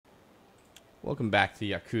Welcome back to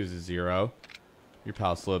Yakuza 0. Your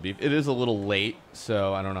pal Slow Beef. It is a little late,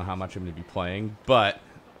 so I don't know how much I'm going to be playing, but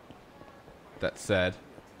that said,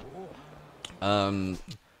 I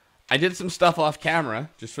did some stuff off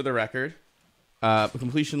camera, just for the record. The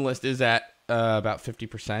completion list is at about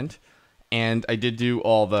 50%, and I did do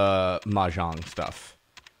all the mahjong stuff.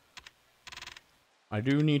 I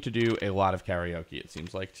do need to do a lot of karaoke, it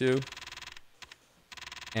seems like, too.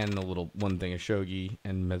 And a little one thing of shogi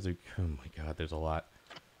and mezu. Oh my god, there's a lot.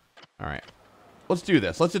 Alright. Let's do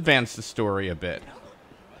this. Let's advance the story a bit.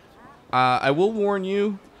 I will warn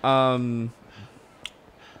you, I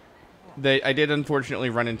did unfortunately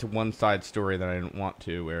run into one side story that I didn't want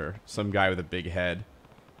to, where some guy with a big head,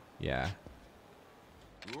 yeah,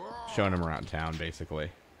 showing him around town, basically.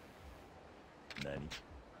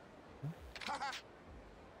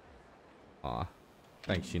 Aw.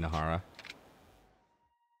 Thanks, Shinohara.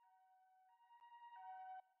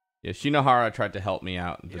 Yeah, Shinohara tried to help me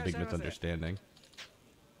out. The big misunderstanding.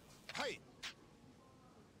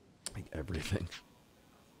 Like everything.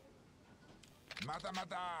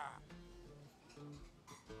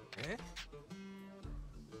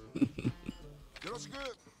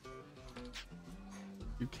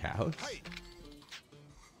 You cows?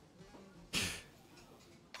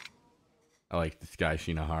 I like this guy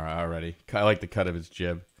Shinohara already. I like the cut of his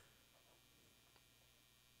jib.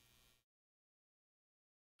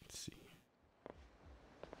 Let's see.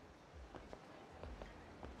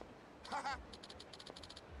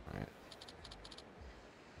 Alright.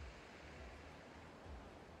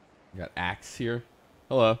 We got Axe here.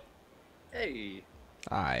 Hello. Hey.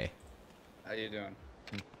 Hi. How you doing?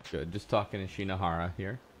 Good. Just talking to Shinohara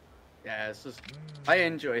here. Yeah, it's just I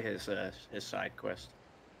enjoy his side quest.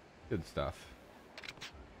 Good stuff.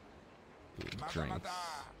 Dude, drinks.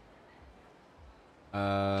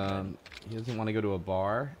 He doesn't want to go to a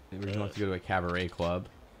bar. He really wants to go to a cabaret club.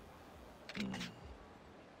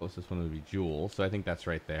 Closest one would be Jewel, so I think that's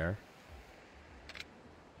right there.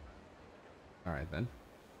 Alright then.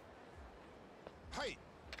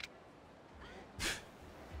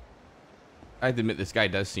 I have to admit, this guy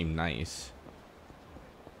does seem nice.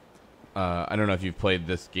 I don't know if you've played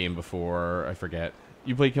this game before. I forget.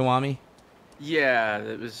 You played Kiwami? Yeah,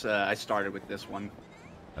 it was. I started with this one.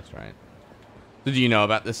 That's right. Did you know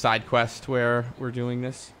about this side quest where we're doing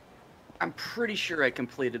this? I'm pretty sure I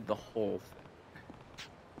completed the whole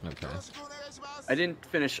thing. Okay. I didn't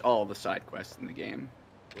finish all the side quests in the game.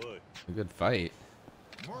 A good fight.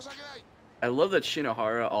 I love that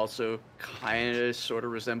Shinohara also kind of sort of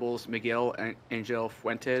resembles Miguel Angel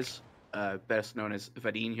Fuentes, best known as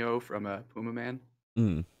Vadinho from Puma Man.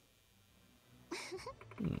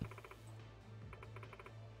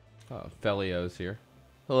 Oh, Felio's here.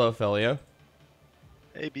 Hello, Felio.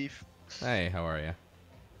 Hey, Beef. Hey, how are you?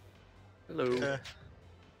 Hello.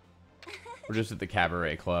 We're just at the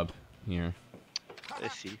cabaret club here. I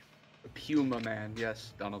see. Puma Man,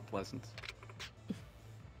 yes, Donald Pleasance.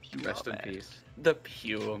 Puma Rest in Man. peace. The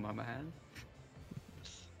Puma Man.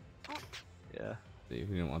 Yeah. See if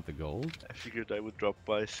you didn't want the gold. I figured I would drop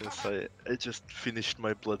by since I just finished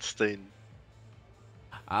my bloodstain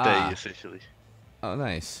day, essentially. Oh,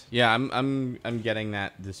 nice. Yeah, I'm getting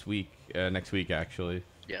that this week, next week actually.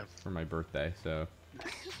 Yeah. For my birthday, so.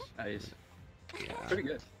 Nice. Yeah. Pretty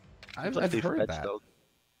good. I've They've heard patched that. out.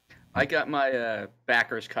 I got my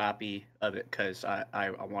backer's copy of it because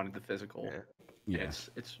I wanted the physical. Yeah. Yeah.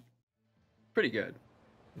 It's pretty good.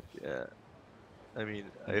 Yeah. I mean,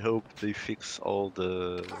 I hope they fix all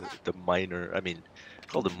the minor. I mean,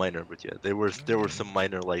 call them minor, but yeah, there were some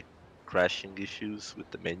minor like crashing issues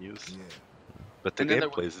with the menus. But the And then there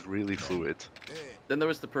gameplay is really fluid. Then there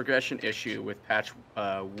was the progression issue with patch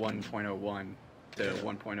 1.01 to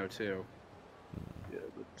 1.02. Yeah,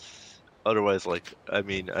 but otherwise, like, I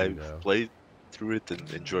mean, I've Bingo. played through it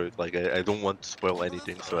and enjoyed it. Like, I don't want to spoil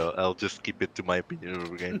anything, so I'll just keep it to my opinion of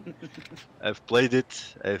the game. I've played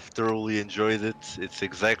it, I've thoroughly enjoyed it. It's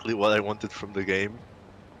exactly what I wanted from the game,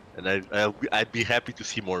 and I'd be happy to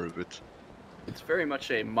see more of it. It's very much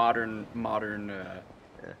a modern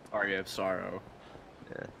Aria of Sorrow.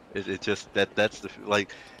 Yeah, it just that's the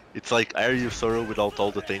like, it's like Aria of Sorrow without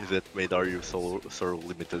all the things that made Aria of Sorrow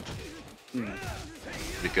limited.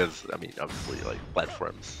 Because I mean, obviously, like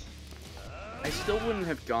platforms. I still wouldn't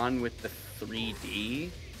have gone with the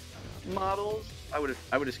 3D models. I would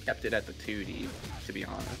have kept it at the 2D, to be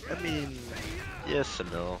honest. I mean, yes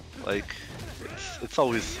and no. Like, it's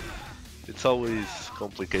always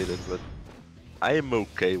complicated, but I am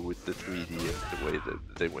okay with the 3D and the way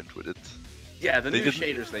that they went with it. Yeah, the They new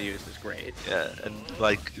didn't- shaders they used is great. Yeah, and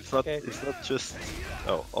like it's not just.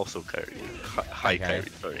 Oh, also carry, high Okay. carry.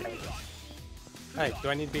 Sorry. Hey, do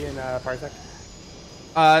I need to be in Parsec?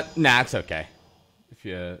 Nah, it's okay. If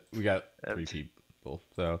we got 3 And- people,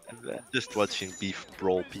 so Just watching beef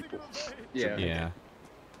brawl people. Yeah. yeah.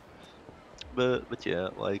 But yeah,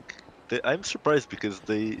 like I'm surprised because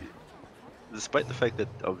they, despite the fact that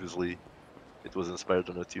obviously it was inspired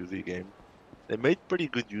on a 2D game, they made pretty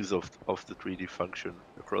good use of the 3D function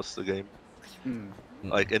across the game. Mm.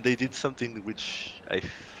 Like, and they did something which I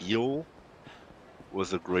feel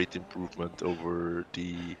was a great improvement over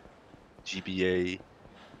the GBA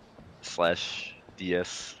slash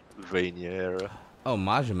DS Vania era. Oh,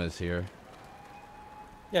 Majima's here.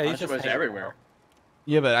 Yeah, he's It just was hanging everywhere. out.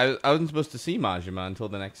 Yeah, but I wasn't supposed to see Majima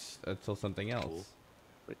until something else.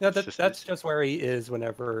 But No, it's that's just where he is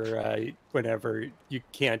whenever you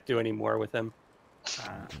can't do any more with him.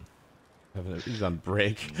 He's on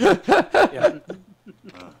break. Yeah.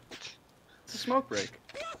 It's a smoke break.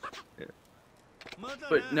 Yeah.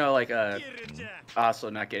 But no, like also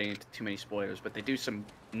not getting into too many spoilers, but they do some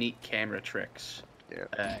neat camera tricks.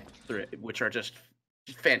 Yeah. Through it, which are just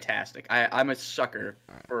fantastic. I'm a sucker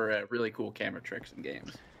for really cool camera tricks in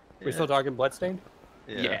games. We still talking Bloodstained?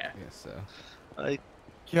 Yeah. I guess so.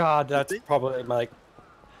 God, that's probably my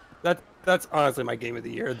that's honestly my game of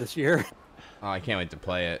the year this year. Oh, I can't wait to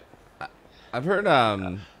play it. I've heard.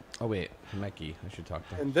 Oh wait, Meki. I should talk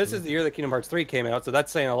to him. And this is the year that Kingdom Hearts 3 came out, so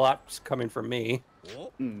that's saying a lot coming from me.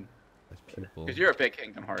 Mm. People. Because you're a big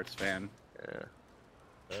Kingdom Hearts fan.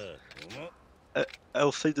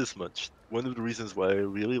 I'll say this much. One of the reasons why I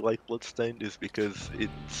really like Bloodstained is because it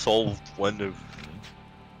solved one of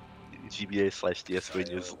GBA slash DS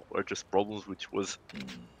Vania's largest problems, which was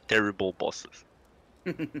terrible bosses.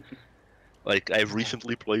 Like, I've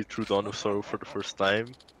recently played through Dawn of Sorrow for the first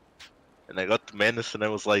time, and I got to Menace, and I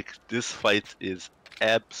was like, this fight is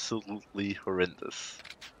absolutely horrendous.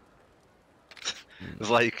 It's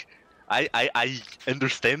like, I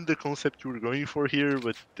understand the concept you were going for here,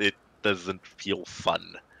 but it doesn't feel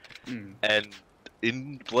fun. Mm. And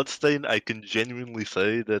in Bloodstain, I can genuinely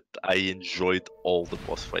say that I enjoyed all the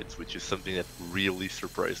boss fights, which is something that really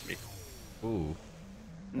surprised me. Ooh.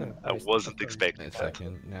 I wasn't expecting Wait a that.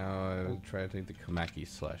 second. Now I try to take the Kamaki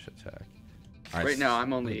slash attack. All Right now,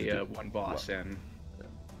 I'm let only me do- one boss in.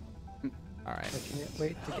 All right. I can't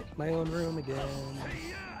wait to get my own room again.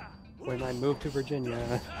 When I move to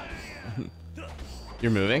Virginia.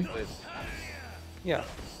 You're moving? Yeah.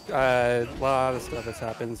 A lot of stuff has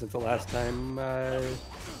happened since the last time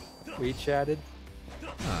we chatted.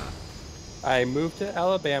 Huh. I moved to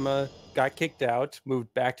Alabama, got kicked out,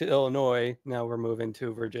 moved back to Illinois. Now we're moving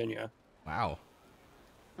to Virginia. Wow.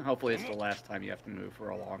 Hopefully, it's the last time you have to move for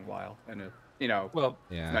a long while, and Well,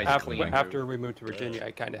 Yeah. Nice after, clean after move. we moved to Virginia, I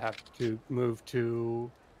kind of have to move to.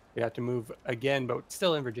 We have to move again, but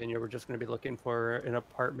still in Virginia. We're just going to be looking for an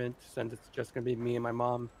apartment, since it's just going to be me and my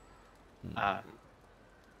mom. Right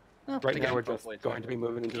now, we're just going to be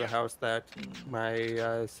moving into the house that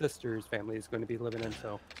my sister's family is going to be living in.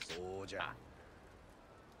 So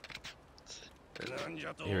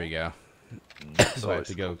Here we go. It's So I have always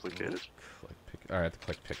to go. complicated. All right, I have to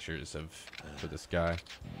click pictures for this guy.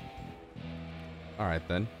 All right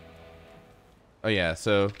then. Oh yeah.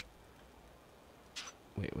 So.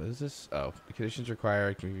 Wait, what is this? Oh, the conditions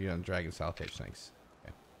required can be viewed on Dragon Style page. Thanks.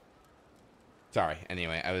 Okay. Sorry.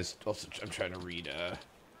 Anyway, I'm trying to read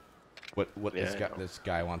what Yeah, I know. this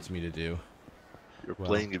guy wants me to do. You're Well.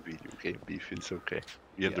 playing a video game, Beef. It's okay.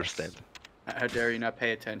 We Yes. understand. How dare you not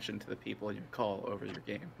pay attention to the people you call over your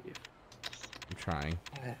game, Beef? I'm trying.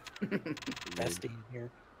 bestie here.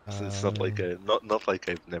 It's not like not like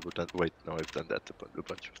I've never done. Wait, no, I've done that a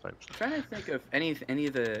bunch of times. I'm trying to think of any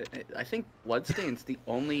of the. I think Bloodstained's the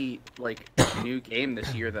only like new game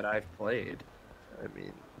this year that I've played. I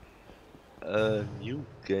mean, new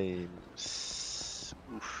games.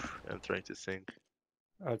 Oof, I'm trying to think.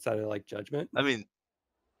 Outside of like Judgment. I mean,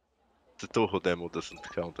 the Toho demo doesn't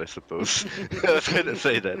count, I suppose. I was gonna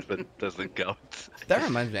say that, but it doesn't count. That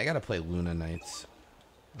reminds me, I gotta play Luna Nights.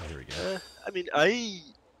 Oh, here we go. I mean,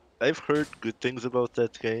 I've heard good things about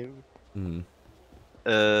that game. Mm.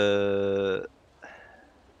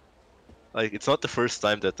 Like, it's not the first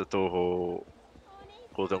time that the Toho,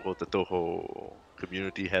 quote unquote, the Toho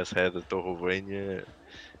community has had a Toho Vania.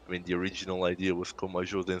 I mean, the original idea was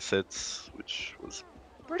Komajo Densetsu, which was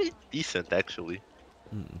pretty decent actually.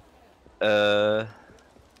 Mm. And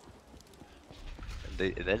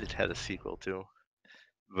then it had a sequel too.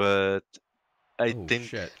 But I Oh think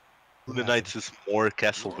shit. Luna Knights is more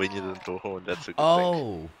Castlevania than Toho, and that's a good thing.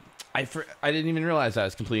 Oh, I didn't even realize I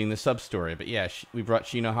was completing the sub story, but yeah, we brought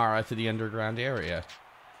Shinohara to the underground area.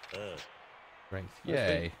 Right.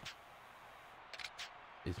 Yay.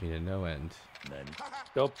 Leads me to no end.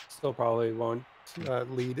 Still probably won't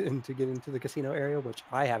lead into get into the casino area, which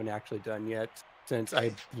I haven't actually done yet since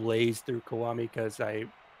I blazed through Kiwami because I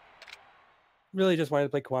really just wanted to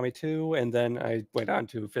play Kiwami 2, and then I went on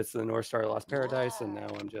to Fist of the North Star Lost Paradise, and now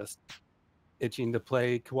I'm just itching to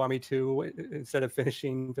play Kiwami 2 instead of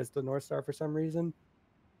finishing Fist of the North Star for some reason.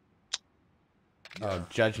 Oh,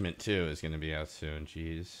 Judgment 2 is going to be out soon.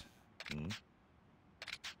 Jeez.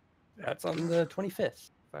 That's on the 25th,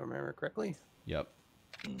 if I remember correctly. Yep.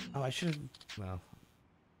 Oh, I should have. Well,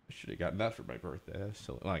 I should have gotten that for my birthday.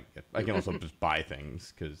 I can also just buy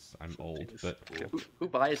things because I'm old. But Who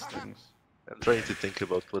buys things? I'm trying to think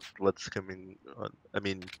about what's coming on. I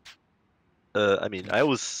mean, I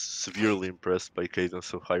was severely impressed by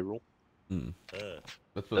Cadence of Hyrule.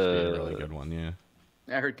 that's supposed to be a really good one. Yeah.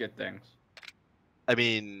 I heard good things. I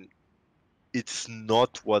mean, it's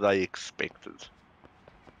not what I expected.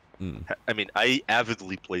 I mean, I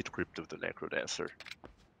avidly played Crypt of the Necrodancer,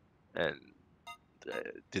 and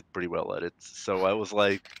did pretty well at it. So I was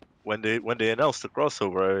like, when they announced the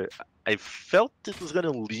crossover, I felt it was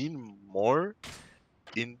gonna lean more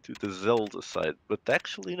into the Zelda side, but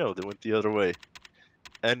actually no, they went the other way,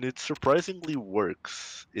 and it surprisingly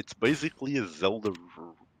works. It's basically a Zelda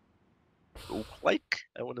roguelike,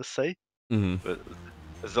 I want to say, but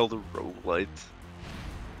a Zelda roguelite,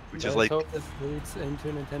 which is like. Hope this leads into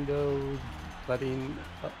Nintendo letting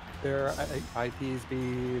their IPs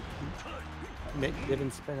be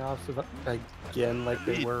given spin-offs of again like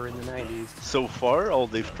they were in the 90s. So far, all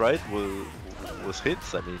they've tried was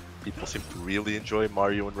hits. I mean, people seem to really enjoy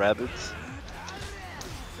Mario and Rabbids.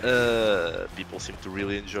 People seem to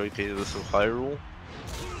really enjoy Cadence of Hyrule.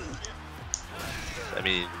 I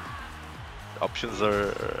mean, options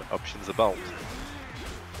abound.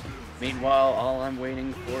 Meanwhile, all I'm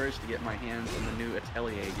waiting for is to get my hands on the new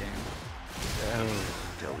Atelier game.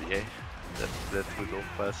 Atelier. That good old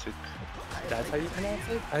classic. That's how you pronounce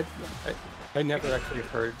it? I never actually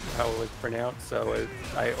heard how it was pronounced, so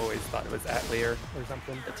I always thought it was Atelier or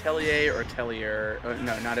something. Atelier or Atelier?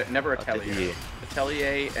 No, never Atelier.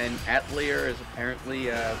 Atelier and Atelier is apparently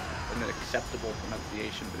an acceptable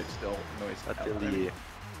pronunciation, but it still annoys the hell out of me.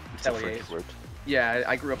 Atelier. Word. Yeah,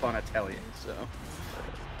 I grew up on Atelier, so.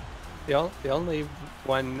 The only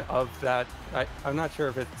one of that, I'm not sure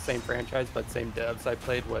if it's the same franchise, but same devs I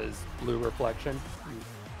played was Blue Reflection.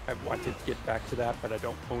 I wanted to get back to that, but I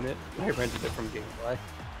don't own it. I rented it from Gameplay.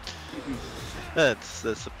 That's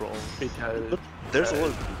a problem. Because there's a lot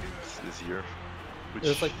of games this year. Which... It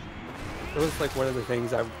was like one of the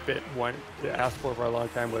things I wanted to ask for a long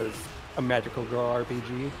time was a magical girl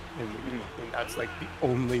RPG, and that's like the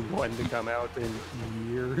only one to come out in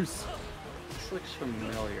years. This looks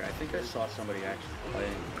familiar. I think I saw somebody actually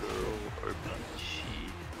playing Girl RPG.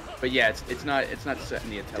 But yeah, it's not set in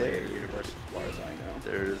the Atelier universe as far as I know.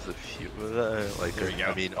 There's a few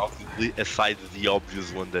I mean, obviously, aside the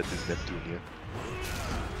obvious one that is Neptunia.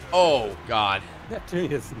 Oh God.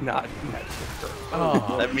 Neptunia is not magical girl.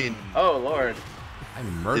 Oh. I mean. Oh Lord. I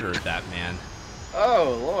murdered that man.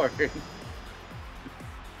 Oh Lord.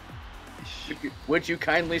 Would you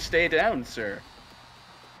kindly stay down, sir?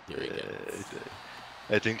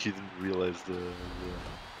 I think he didn't realize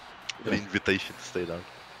the invitation to stay down.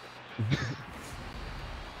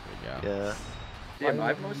 Yeah. Yeah,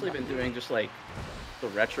 I've mostly been doing just like the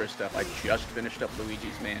retro stuff. I just finished up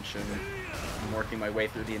Luigi's Mansion. I'm working my way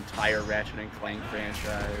through the entire Ratchet and Clank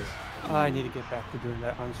franchise. I need to get back to doing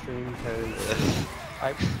that on stream because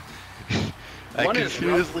I don't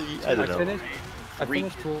know. I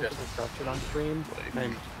finished Tools of Destruction on stream,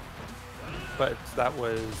 but that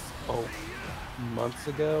was months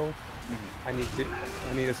ago. I need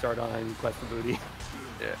to start on Quest for Booty.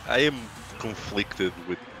 Yeah, I am conflicted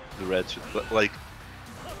with the Ratchet, but like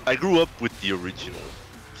I grew up with the original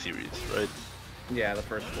series, right? Yeah, the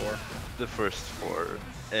first four. The first four,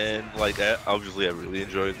 and like I really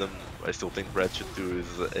enjoyed them. I still think Ratchet 2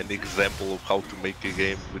 is an example of how to make a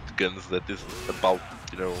game with guns that isn't about,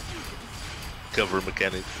 cover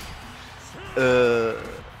mechanics.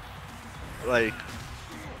 Like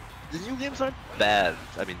the new games aren't bad.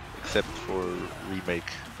 I mean, except for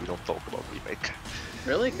Remake. We don't talk about Remake.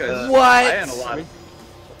 Really? Because what? I had a lot of...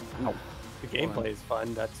 The gameplay is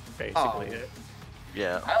fun. That's basically it.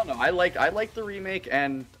 Yeah. I don't know. I like the remake,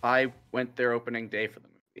 and I went there opening day for the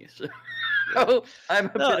movie. So I'm a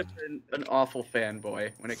bit of an awful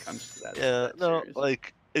fanboy when it comes to that. Yeah. No. Series.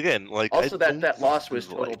 Like again. Like also that loss was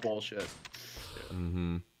like... total bullshit.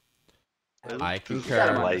 Mm-hmm. I concur.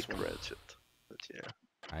 I like Ratchet, but yeah.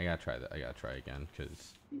 I gotta try that. I gotta try again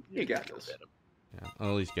because you got this. Yeah, I'll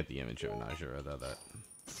at least get the image of Najera though. That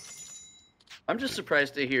I'm just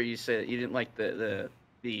surprised to hear you say that you didn't like the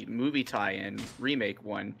movie tie-in remake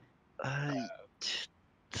one. I,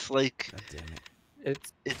 it's like God damn it.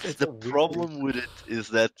 it's It's the a weird- problem with it is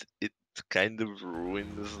that it kind of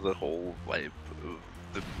ruins the whole vibe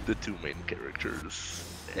of the two main characters,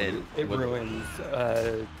 and It What- ruins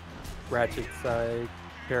Ratchet's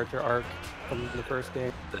character arc from the first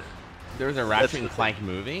game. There was a That's Ratchet the and thing. Clank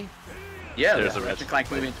movie? Yeah, There's there's a a Ratchet Ratchet Clank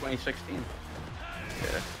Clank. movie in 2016.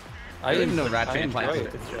 I didn't know I Ratchet and Clank. enjoy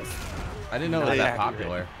it. It's just I didn't know it was Not that accurate.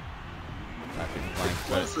 popular. Ratchet and Clank, it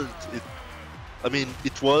but wasn't. I mean,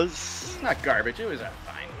 it was. It's not garbage. It was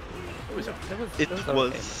fine. It was It okay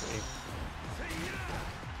was. movie.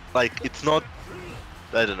 Like, it's not.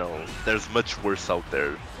 I don't know. There's much worse out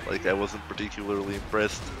there. Like, I wasn't particularly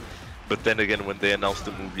impressed. But then again, when they announced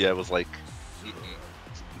the movie, I was like,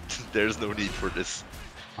 there's no need for this.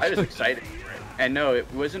 I was excited for it. And no,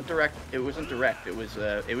 it wasn't direct. It wasn't direct. It was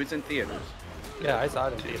in theaters. Yeah, I saw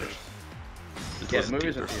it in theaters. It Yeah, was the in movie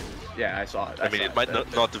was in theaters. theaters. Yeah, I saw it. I mean, saw it might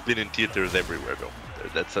not have been in theaters everywhere though.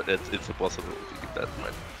 It's a possibility. Keep that in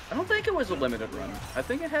mind. I don't think it was a limited run. I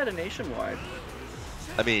think it had a nationwide.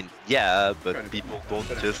 I mean, yeah, Right. but people don't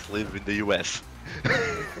just live in the U.S.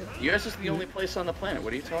 US is the only place on the planet.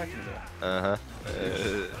 What are you talking about?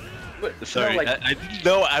 But, no, Sorry, like, I didn't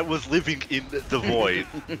know I was living in the void.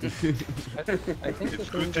 I think It's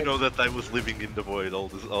the good to thing know that I was living in the void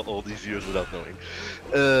all these years without knowing.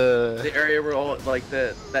 the area where all like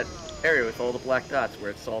that area with all the black dots where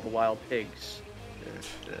it's all the wild pigs.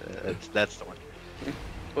 That's the one.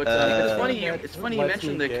 But it's funny you Let's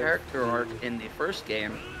mentioned the give character the- arc in the first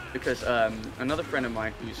game because another friend of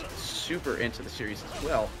mine who's super into the series as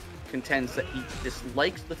well contends that he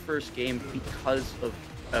dislikes the first game because of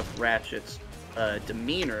Ratchet's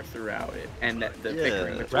demeanor throughout it and that the Yeah,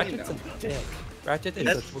 bickering between Ratchet's them. a dick. Ratchet is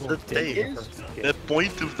That's a little the dick in thing. the first game. The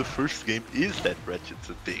point of the first game is that Ratchet's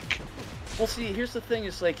a dick. Well, see, here's the thing: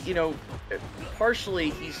 is like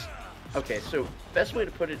partially he's okay. So best way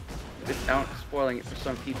to put it, without spoiling it for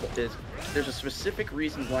some people, is there's a specific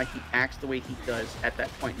reason why he acts the way he does at that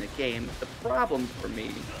point in the game. The problem for me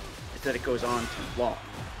is that it goes on too long.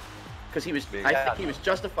 Because I think he was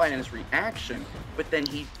justified in his reaction, but then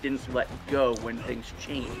he didn't let go when things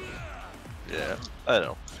changed. Yeah, I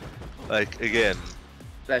know. Like, again,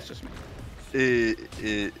 That's just me.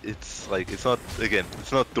 it's like, it's not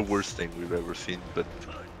the worst thing we've ever seen, but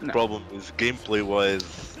the No. problem is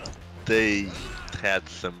gameplay-wise, they had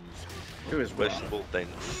some It was rough. questionable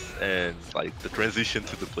things, and like the transition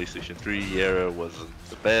to the PlayStation 3 era wasn't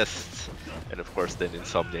the best, and of course then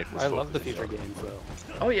Insomniac was I love the focusing future on- games though.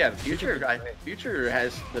 Oh yeah, the Future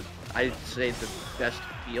has I'd say the best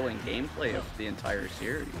feeling gameplay of the entire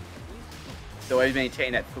series. Though I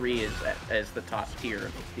maintain that 3 is as the top tier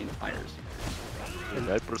of the entire series.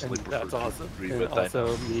 I personally And prefer that's Future awesome. 3, And but I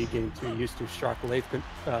also me getting too used to shock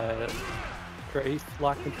Trace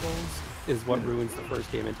lock controls is what ruins the first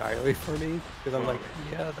game entirely for me. Because I'm like,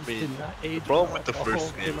 yeah, this mean, did not age the problem well with the at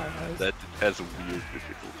first all in game my eyes. is that it has a weird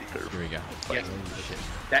difficulty curve. here we go. Yes. Holy shit.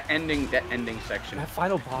 That ending section. That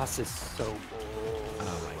final boss is so cool.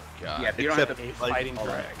 Oh my god. Yeah, if you don't have to Except, Fighting all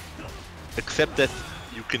that. Drek. Except that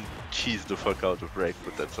you can cheese the fuck out of Reg,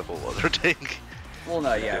 but that's a whole other thing. Well,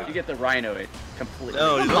 no, yeah. If you get the Rhino, it completely.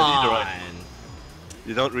 No, you Come don't need the on.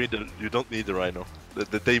 Rhino. You don't need the Rhino.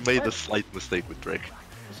 They made a What? slight mistake with Drake.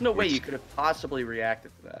 There's no way you could have possibly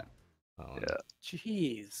reacted to that. Oh, Yeah.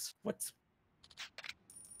 Jeez, what's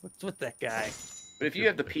with that guy? But if you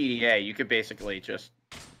have the PDA, you could basically just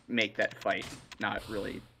make that fight not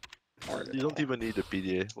really hard. At You don't all. even need a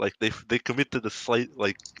PDA. Like they committed a slight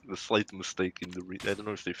mistake in the I don't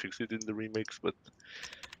know if they fixed it in the remakes, but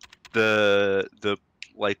the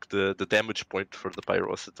damage point for the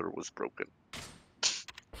Pyrocitor was broken.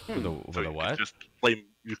 For the, So for the what?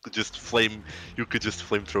 you could just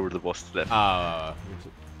flamethrower the boss to death.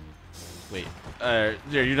 Wait.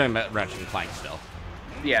 You're talking about Ratchet and Clank still.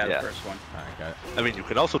 Yeah, Yeah. the first one. Alright, got it. I mean, you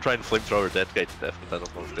can also try and flamethrower that guy to death, but I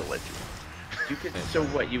don't know if they'll let you. You could. So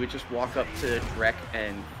what? You would just walk up to Drek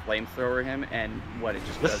and flamethrower him, and what? It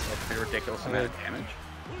just does a ridiculous amount of damage.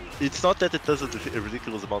 It's not that it does a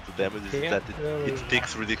ridiculous amount of damage, it's Can't that really- it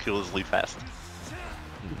ticks ridiculously fast.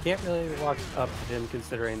 You can't really walk up to him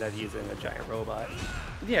considering that he's in a giant robot.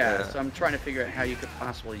 Yeah, Yeah. so I'm trying to figure out how you could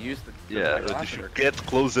possibly use the Yeah, but if you Pyrocitor. get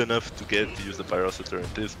close enough to use the Pyrocitor,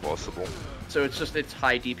 it is possible. So it's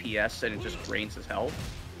high DPS and it just drains his health.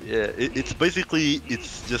 Yeah,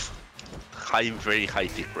 it's just very high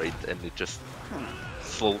tick rate, and it just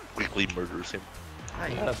quickly murders him.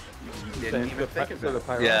 I Uh, didn't then even the think pi- of so the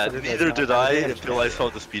that. Yeah, Pyrocitor does neither not did have I damage until I damage. saw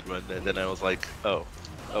the speedrun, and then I was like, oh,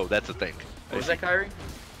 that's a thing. What was that, Kyrie?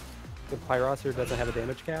 the Pyroster doesn't have a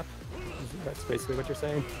damage cap. That's basically what you're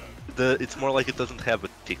saying. It's more like it doesn't have a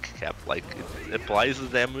tick cap. Like it applies the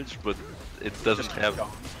damage, but it doesn't have.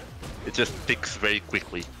 It just ticks very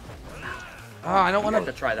quickly. Oh, I don't I'm want gonna have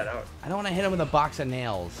to. to try that out. I don't want to hit him with a box of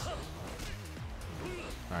nails.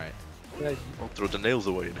 All right. Yeah, I'll throw the nails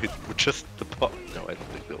away and hit with just the pop. No, I don't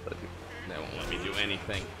think they'll let you. They won't let me do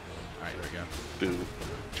anything. All right, here we go. Boo.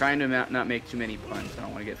 Trying to not make too many puns. I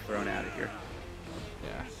don't want to get thrown out of here.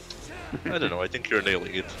 Yeah. I don't know. I think you're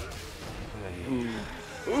nailing it.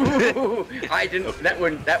 Ooh, I didn't.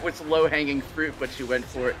 That was low-hanging fruit, but you went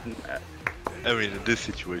for it. And, I mean, in this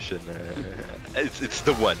situation, it's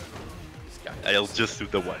the one. I'll just do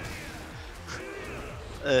the one.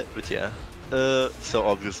 But yeah. So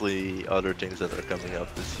obviously, other things that are coming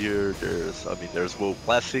up this year. There's WoW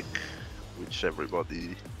Classic, which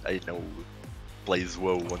everybody I know plays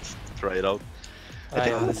WoW wants to try it out. I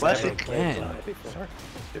think WoW Classic.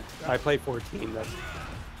 I play 14.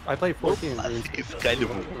 I play 14 WoW and Classic is kind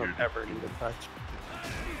of weird. ever need to touch.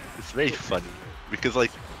 It's very funny because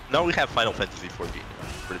like now we have Final Fantasy 14.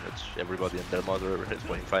 Pretty much everybody and their mother is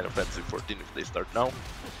playing Final Fantasy 14 if they start now.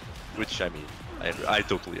 Which I mean, I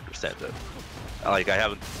totally understand that. Like I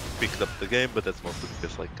haven't picked up the game, but that's mostly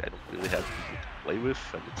because like I don't really have people to play with,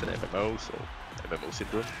 and it's an MMO, so MMO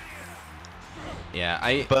syndrome. Yeah,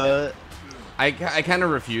 I kind of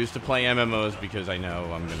refuse to play MMOs because I know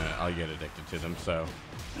I'll get addicted to them. So.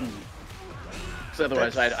 so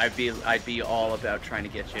otherwise, I'd be all about trying to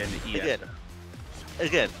get you into ES.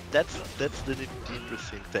 Again, that's the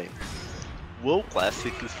interesting thing. WoW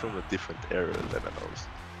Classic is from a different era of MMOs.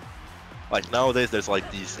 Like nowadays, there's like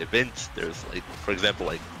these events. There's like, for example,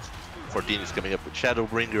 like 14 is coming up with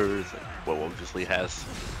Shadowbringers, and WoW obviously has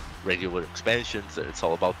regular expansions. It's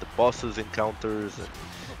all about the bosses encounters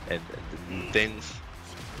and the new things.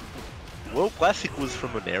 WoW Classic was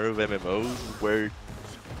from an era of MMOs where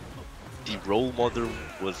the role model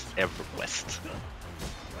was EverQuest.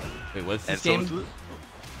 Wait, what's And this game? so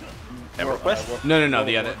EverQuest? No,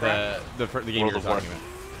 the other, the game World you're of talking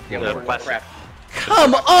Yeah, about. World of Warcraft.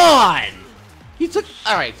 Come on! He took.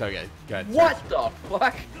 All right, it's okay. Go ahead. What the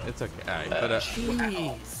fuck? It's okay. All right, but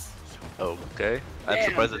Jeez. Okay. I'm Damn,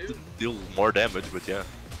 surprised dude. it didn't deal more damage, but yeah.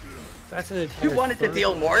 That's an You wanted to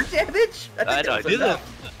deal more damage? I know, I that was didn't.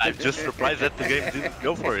 enough. I'm just surprised that the game didn't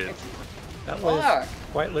go for it. That was Fuck.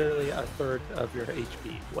 quite literally a third of your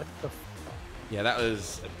HP. What the? yeah, that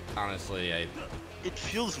was honestly. It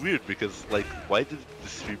feels weird because, like, why did it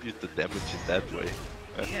distribute the damage in that way?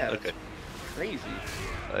 Yeah, that's Okay. crazy.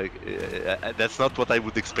 Like, that's not what I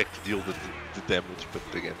would expect to deal the damage, but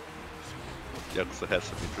again, Yakuza has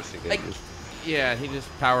some interesting ideas. Yeah, he just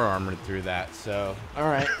power armored through that. So, all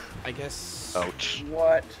right, I guess. Ouch.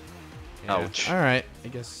 What? Yeah. Ouch. All right, I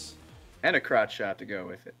guess. And a crotch shot to go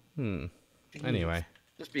with it. Anyway.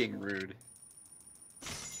 Just being rude.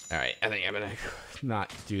 All right, I think I'm gonna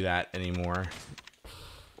not do that anymore.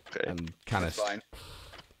 Okay. I'm kind of. Fine.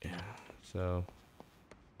 Yeah. So.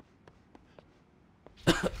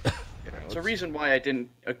 It's a reason why I didn't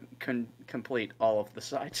complete all of the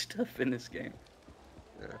side stuff in this game.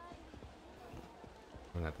 Yeah.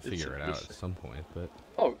 I'm gonna have to figure it out at some point, but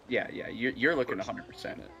Oh, yeah. You're looking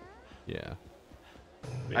 100% it. yeah.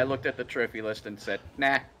 I looked at the trophy list and said,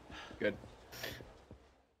 nah, good.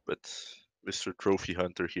 But Mr. Trophy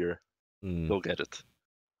Hunter here, he'll get it.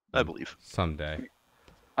 I believe. Someday.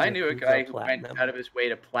 I Yeah, knew a who's guy up who went platinum? out of his way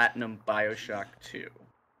to platinum Bioshock 2.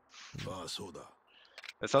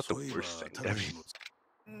 That's not the worst thing. I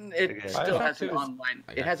mean, It Again. still Bioshock has 2 an is- online.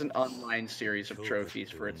 It has an online series of trophies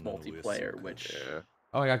for its multiplayer, which yeah.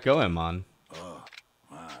 Oh, I got Goemon.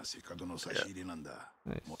 Nice.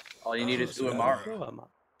 all you need is Uemaru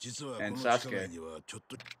Oh, and Sasuke.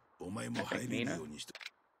 I think Mina.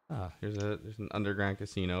 Ah, there's an underground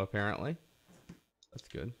casino apparently. That's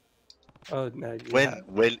good. oh no.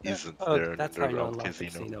 When isn't there an that's how you underground unlock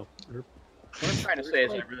casino? What I'm trying to say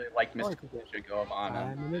is I really like Mr. Like- Goemon on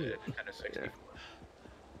I'm an idiot. Nintendo 64.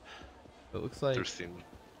 It looks like. Interesting.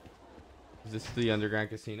 Is this the underground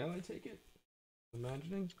casino? I take it.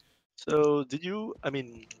 Imagining. So, did you? I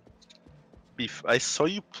mean, I saw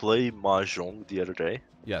you play Mahjong the other day,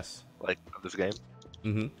 Yes. like on this game.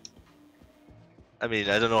 Mm-hmm. I mean,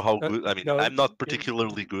 I don't know how good. I mean, no, I'm not it-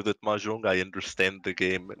 particularly good at Mahjong. I understand the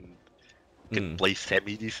game and can play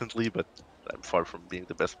semi decently, but I'm far from being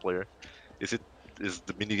the best player. Is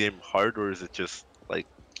the minigame hard or is it just like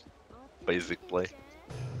basic play?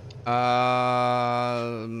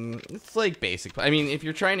 It's like basic. I mean, if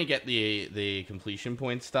you're trying to get the completion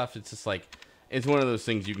point stuff, it's just like it's one of those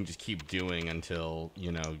things you can just keep doing until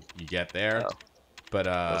you get there. Oh. But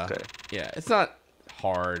Okay. yeah, it's not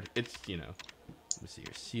hard. It's, you know, let me see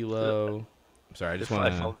your CeeLo. I'm sorry, I just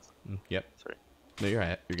want to. Yep. Sorry. No, you're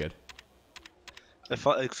right. You're good. I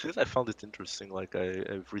found it interesting. Like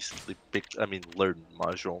I've recently learned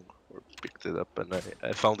mahjong or picked it up, and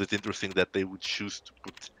I found it interesting that they would choose to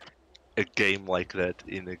put a game like that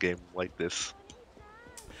in a game like this.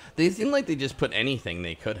 They seem like they just put anything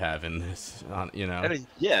they could have in this, you know. I mean,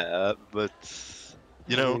 yeah, but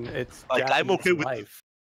you know, it's like I'm okay with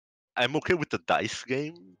the dice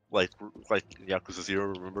game, like in Yakuza 0,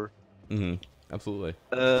 remember? Mm-hmm. Absolutely.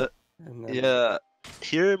 Yeah.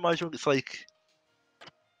 Here, mahjong is like,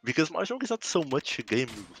 because mahjong is not so much a game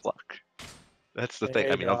of luck. That's the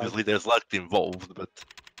thing. I mean, obviously there's luck involved, but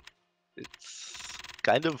it's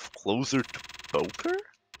kind of closer to poker.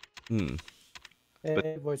 Hmm. But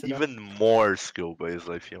even more skill based,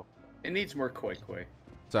 I feel. It needs more koi.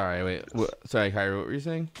 Sorry, wait. Sorry, Kyrie, what were you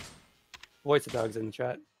saying? Voice of Dogs in the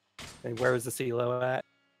chat. And where was the CeeLo at?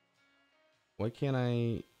 Why can't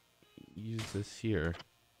I use this here?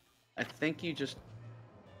 I think you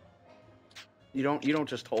don't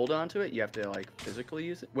just hold on to it. You have to like physically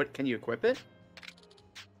use it. What can you equip it?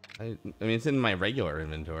 I mean, it's in my regular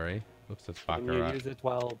inventory. Oops, that's Can Baccarat. you use it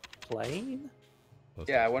while playing?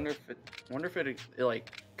 Yeah, I wonder if it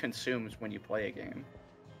like consumes when you play a game.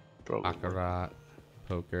 Probably. Baccarat,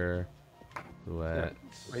 poker, roulette.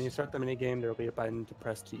 Yeah. When you start the mini game, there will be a button to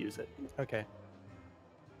press to use it. Okay.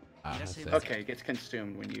 That's it. Okay, it gets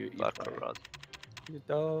consumed when you play. Baccarat. You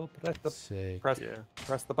don't Sick.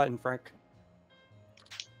 press the button, Frank.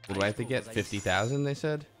 What do I have to get? 50,000, they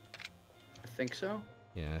said? I think so.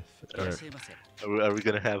 Yeah. Are we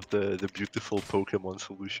gonna have the beautiful Pokemon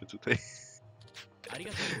solution today?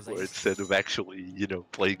 Where instead of actually, you know,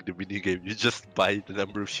 playing the minigame, you just buy the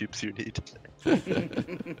number of ships you need.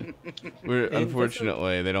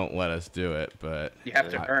 Unfortunately, they don't let us do it, but... You have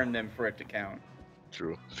to earn them for it to count.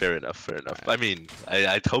 True. Fair enough. I mean,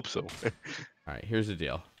 I'd hope so. Alright, here's the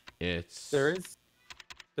deal.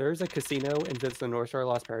 There's a casino in the North Shore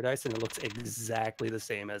Lost Paradise, and it looks exactly the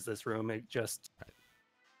same as this room. It just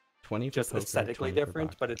 20 just poker, aesthetically 20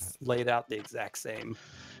 different, but it's laid out the exact same.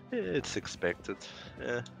 It's expected. Yeah.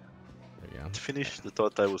 There you go. To finish the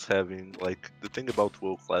thought I was having, like, the thing about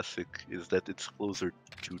WoW Classic is that it's closer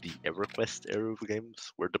to the EverQuest era of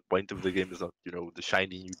games, where the point of the game is not, you know, the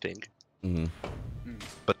shiny new thing,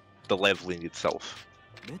 but the leveling itself.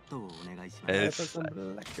 And it's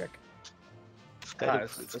Electric.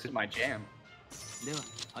 This is my jam. Wait,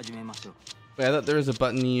 I thought there was a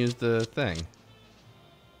button to use the thing.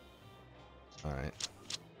 Alright.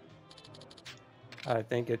 I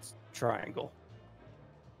think it's triangle.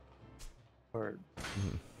 Or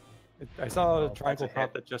I saw a triangle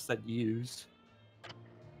prompt that just said use.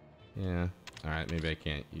 Yeah. Alright, maybe I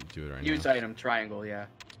can't do it right Use now. item triangle, yeah.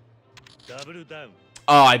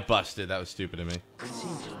 Oh, I busted. That was stupid of me.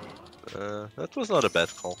 that was not a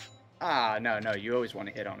bad call. Ah, no, you always want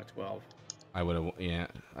to hit on a 12. I would have, yeah.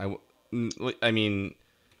 I mean,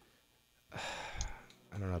 I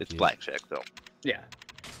don't know. It's blackjack, though. Yeah.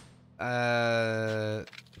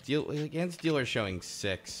 Against dealer showing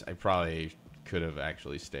 6, I probably could have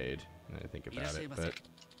actually stayed. When I think about it, but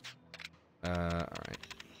all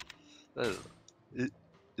right. It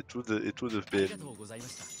would have been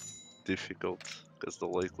difficult because the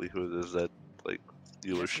likelihood is that like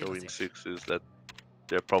dealer showing 6 is that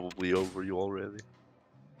they're probably over you already.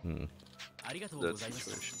 That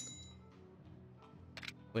situation.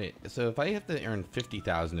 Wait, so if I have to earn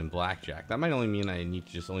 50,000 in blackjack, that might only mean I need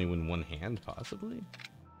to just only win one hand, possibly.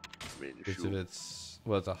 I mean, Because if it's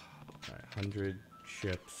it's 100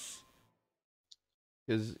 chips.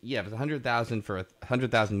 Because yeah, if it's 100,000 for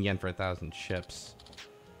 100,000 yen for 1,000 chips.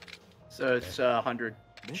 So it's 100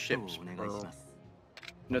 chips per.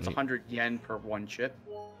 No, it's 100 yen per one chip.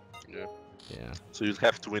 Yeah. Yeah. So you'd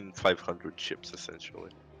have to win 500 chips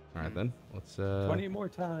essentially. All right then. Let's 20 more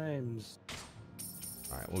times.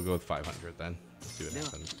 All right, we'll go with 500 then. Let's see what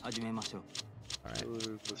happens. All right.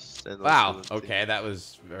 Wow. Okay, that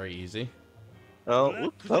was very easy.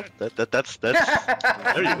 Oh, well, that's there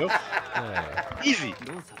you go. Yeah. Easy.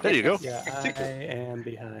 There you go. Yeah, I am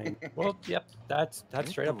behind. Well, yep, that's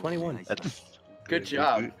straight up 21. That's Good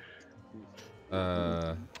job.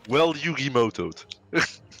 Well, Yugi-moto'd.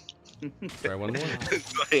 Try one more.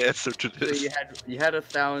 That's my answer to So this. you had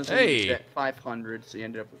 1,000, Hey! you bet 500, so you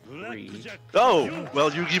ended up with 3. Oh, well,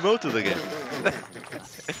 Yugi-moto'd again.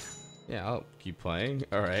 Yeah, I'll keep playing.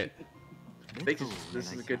 All right. I think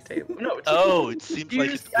this is a good table. No, it's Oh, it seems like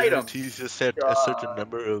Use it the item. guarantees a certain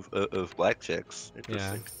number of blackjacks. Yeah.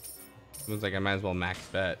 Interesting. Looks like I might as well max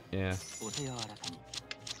bet. Yeah.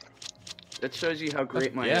 That shows you how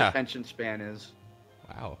great my Yeah. attention span is.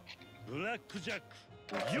 Wow. No.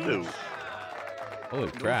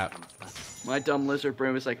 Holy crap. My dumb lizard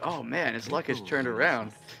brain was like, oh man, his luck has turned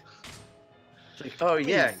around. It's like, oh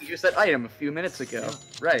yeah, he used that item a few minutes ago.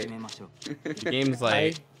 Right. The game's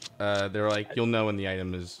like, they're like, you'll know when the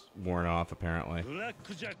item is worn off, apparently.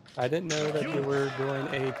 I didn't know that you were doing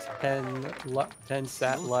a 10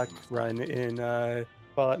 stat luck run in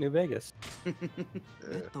Fallout New Vegas.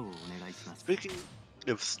 Speaking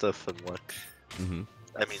of stuff and luck, Mm-hmm.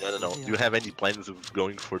 I mean, I don't know. Do you have any plans of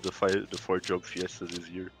going for the 4-job fiesta this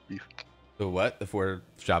year, Beef? The what? The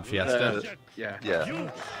 4-job fiesta? Yeah.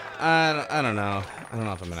 Yeah. I don't know. I don't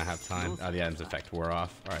know if I'm gonna have time. Oh, the items effect wore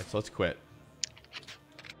off. All right, so let's quit.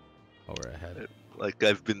 Oh, we're ahead. Like,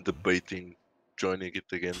 I've been debating joining it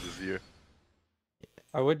again this year.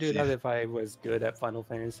 I would do that if I was good at Final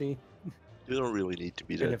Fantasy. You don't really need to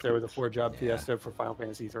be that And if there was a good. 4-job fiesta for Final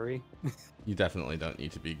Fantasy 3. You definitely don't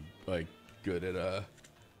need to be like good at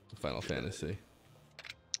Final Fantasy.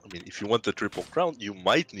 I mean, if you want the triple crown, you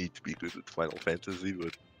might need to be good at Final Fantasy,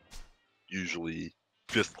 but usually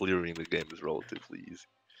just clearing the game is relatively easy.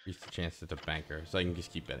 Here's the chance at the banker, so I can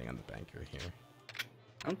just keep betting on the banker here.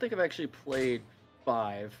 I don't think I've actually played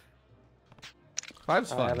 5.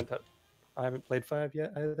 5's I fun. haven't played 5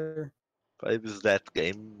 yet either. 5 is that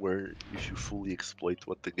game where if you fully exploit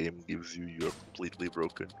what the game gives you, you're completely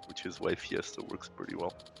broken, which is why Fiesta works pretty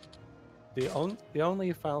well. The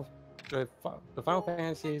only Final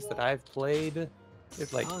Fantasies that I've played,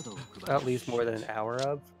 is like at least more than an hour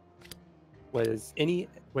of, was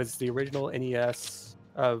the original NES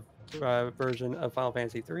version of Final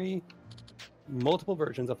Fantasy 3, multiple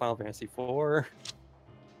versions of Final Fantasy 4,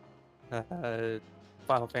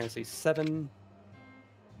 Final Fantasy 7,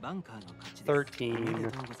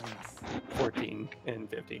 13, 14, and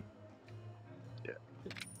 15. Yeah.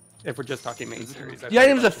 If we're just talking main series. The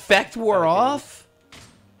item's effect wore off?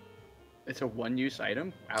 It's a one-use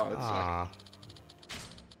item? Wow, that sucks. Ah.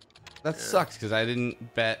 That sucks, because I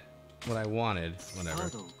didn't bet what I wanted.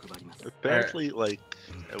 Whatever. Apparently, like,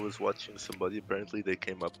 I was watching somebody, apparently they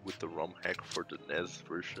came up with the ROM hack for the NES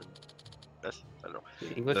version. I don't know.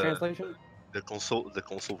 The English the- translation? The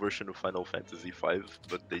console version of Final Fantasy V,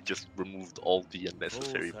 but they just removed all the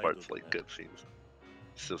unnecessary parts like cutscenes.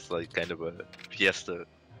 It's just like kind of a Fiesta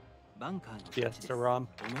Fiesta ROM.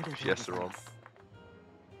 Fiesta ROM.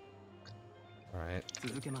 Alright.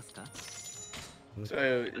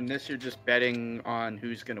 So, in this, you're just betting on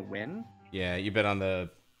who's gonna win? Yeah, you bet on the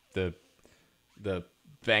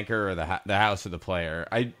banker or the house of the player.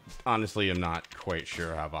 I honestly am not quite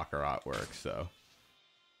sure how Baccarat works, so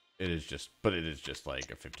it is just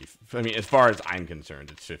like a 50. I mean, as far as I'm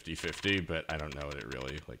concerned, it's 50-50, but I don't know how it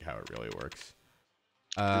really works.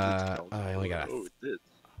 I only got Oh, it did.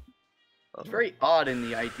 It's very odd in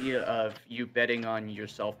the idea of you betting on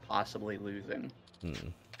yourself possibly losing.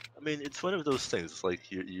 I mean, it's one of those things. It's like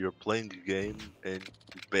you're playing a game and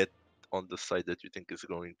you bet on the side that you think is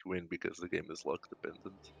going to win because the game is luck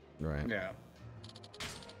dependent. right. Yeah.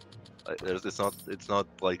 It's not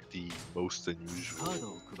like the most unusual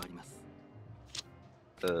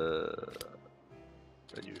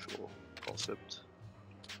concept.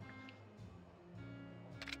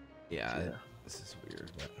 Yeah, this is weird.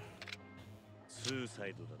 But... The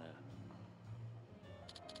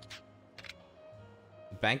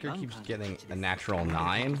banker keeps getting a natural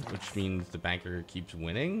 9, which means the banker keeps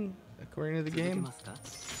winning, according to the game.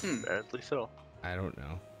 Apparently so. I don't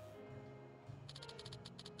know.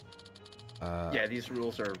 Yeah, these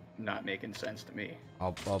rules are not making sense to me.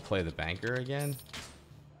 I'll play the banker again.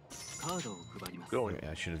 Going.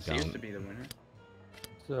 I should have Seems done. to be the winner.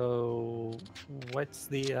 So, what's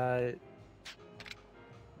the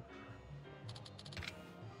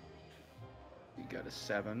You got a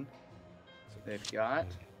 7. They've got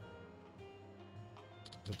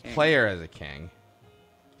The king. player as a king.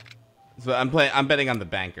 So I'm betting on the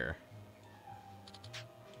banker.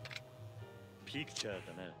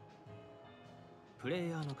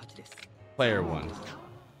 Player 1.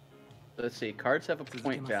 Let's see. Cards have a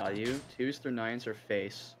point value. 2s through 9s are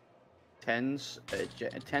face. 10s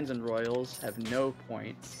and royals have no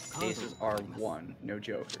point. Aces are 1. No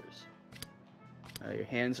jokers. Your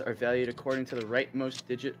hands are valued according to the rightmost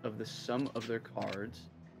digit of the sum of their cards.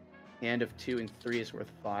 Hand of 2 and 3 is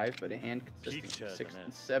worth 5, but a hand consisting of 6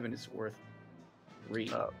 and 7 is worth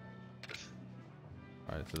 3. Alright,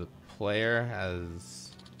 so the player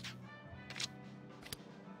has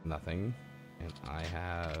nothing, and I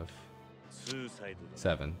have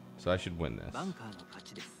 7, so I should win this.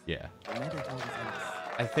 Yeah.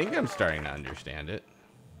 I think I'm starting to understand it.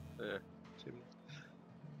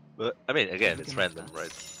 But I mean, again, it's random,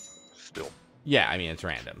 right? Still. Yeah, I mean, it's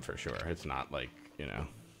random for sure. It's not like, you know.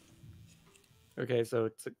 Okay, so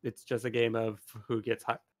it's just a game of who gets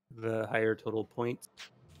the higher total points.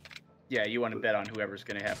 Yeah, you want to bet on whoever's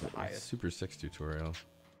going to have the highest. Super 6 tutorial.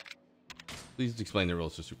 Please explain the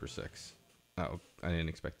rules to Super 6. Oh, I didn't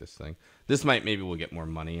expect this thing. This maybe we'll get more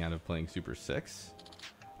money out of playing Super 6.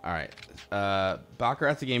 All right.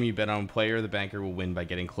 Baccarat's a game you bet on player. The banker will win by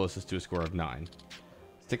getting closest to a score of 9.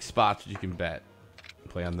 6 spots you can bet.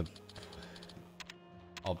 Play on the...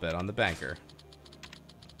 I'll bet on the banker.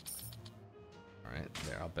 All right,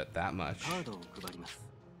 there. I'll bet that much.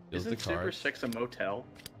 Isn't Super 6 a motel?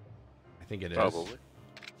 I think it is. Probably.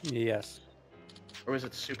 Yes. Or was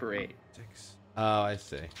it Super 8? 6. Oh, I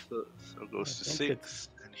see. So it goes to think 6,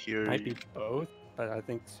 and here Might be both, but I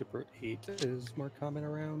think Super 8 is more common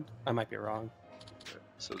around. I might be wrong.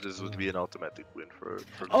 So this would be an automatic win for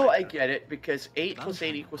Oh, I banker. get it, because 8 plus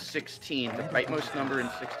 8 equals 16. The rightmost number in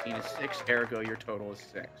 16 is 6, ergo your total is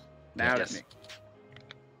 6. Now Yes. that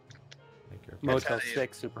makes... Motel how you-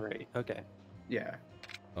 6, Super 8. Okay. Yeah.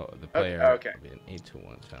 Oh, the player okay. will be an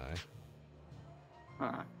 8-1 tie.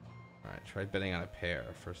 Huh. All right, try betting on a pair.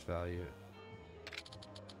 First value.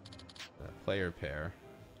 Player pair.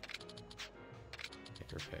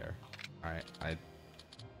 Banker pair. All right,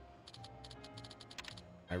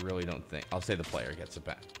 I really don't think... I'll say the player gets a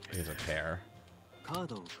pair.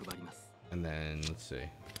 And then, let's see.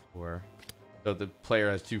 4. So if the player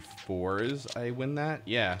has 2 4s, I win that?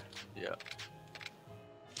 Yeah. Yeah.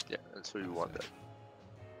 Yeah, and so you want that.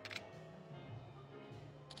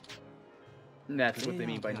 And that's what they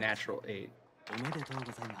mean by natural 8.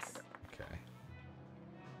 Okay.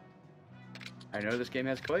 I know this game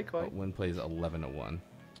has koi koi. But win plays 11-1.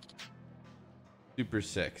 Super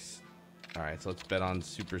 6. All right, so let's bet on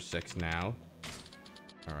Super 6 now.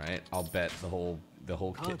 All right, I'll bet the whole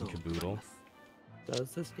kit and caboodle.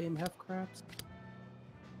 Does this game have craps?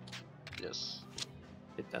 Yes.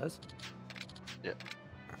 It does? Yeah.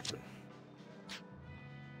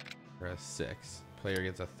 Press 6. Player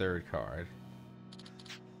gets a 3rd card.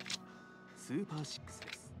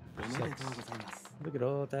 Look at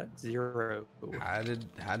all that 0. How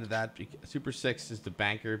did that be? Super 6 is the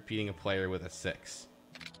banker beating a player with a 6.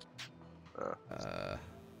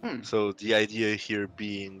 So the idea here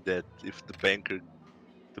being that if the banker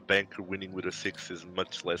winning with a 6 is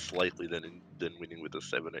much less likely than winning with a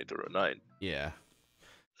 7, 8, or a 9. Yeah.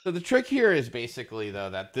 So the trick here is basically, though,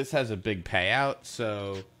 that this has a big payout,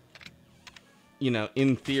 so, you know,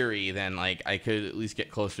 in theory, then, like, I could at least get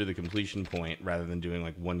closer to the completion point rather than doing,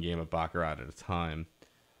 like, one game of Baccarat at a time.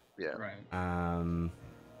 Yeah. Right.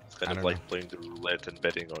 It's kind of like playing the roulette and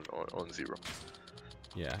betting on 0.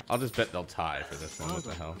 Yeah, I'll just bet they'll tie for this one. What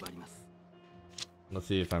the hell? Let's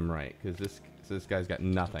see if I'm right, because this guy's got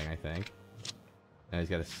nothing, I think. Now he's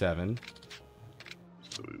got a 7.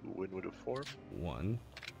 So we win with a 4. 1.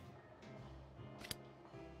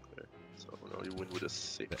 Okay. So now you win with a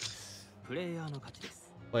 6.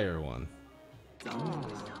 Player 1.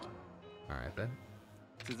 Alright then.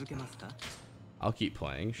 I'll keep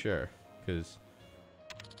playing, sure. Because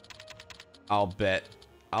I'll bet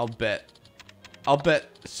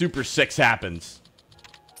Super 6 happens.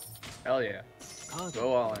 Hell yeah.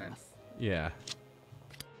 Go all in. Yeah.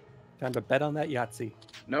 Time to bet on that Yahtzee.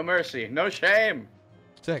 No mercy. No shame.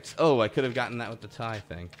 6. Oh, I could have gotten that with the tie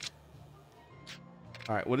thing.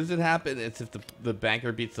 Alright, what does it happen? It's if the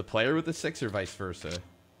banker beats the player with a 6 or vice versa?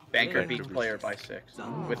 Banker beats player by 6.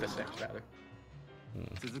 With a 6, rather.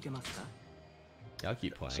 Yeah, I'll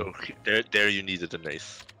keep playing. So there you needed an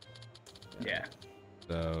ace. Yeah.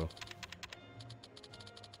 So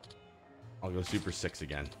I'll go Super 6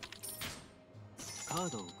 again.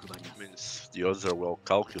 Means the odds are well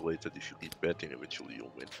calculated. If you keep betting, eventually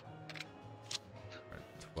you'll win.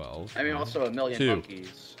 12. I mean, also a million 2.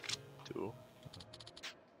 monkeys. 2.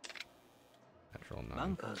 Natural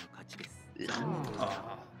 9.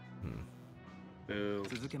 Ah. Boo.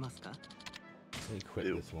 Let me quit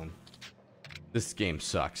this one. This game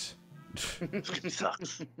sucks. This game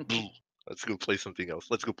sucks. Let's go play something else.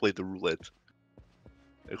 Let's go play the roulette.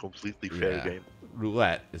 A completely fair Yeah. game.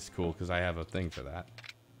 Roulette is cool because I have a thing for that.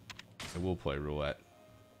 I will play roulette.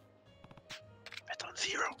 Bet on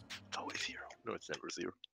 0. It's always 0. No, it's never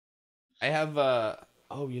 0. I have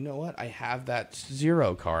oh, you know what? I have that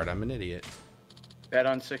 0 card. I'm an idiot. Bet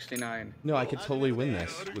on 69. No, I could totally win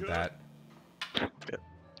this with that. Yeah.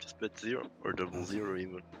 Just bet 0 or double 0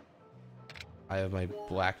 even. I have my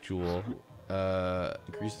black jewel.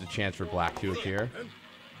 Increases the chance for black to appear.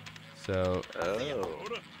 So, Oh.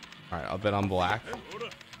 alright, I'll bet on black.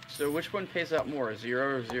 So which one pays out more,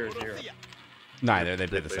 0 or 0, 0? Neither, they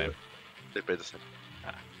play the same. They play the same.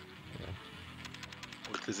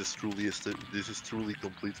 This is truly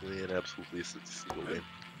completely and absolutely a statistical game.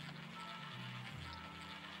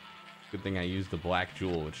 Good thing I used the black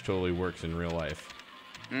jewel, which totally works in real life.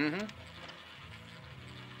 Mm-hmm.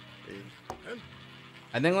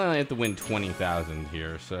 I think I only have to win 20,000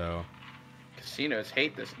 here, so Casinos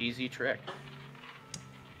hate this easy trick.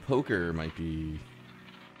 poker might be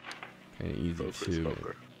kind of easy Poker's too.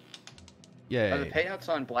 poker. Yeah. Are the payouts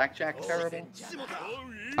on blackjack terrible?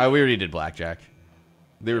 We already did blackjack.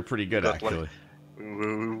 They were pretty good, Got, like, actually.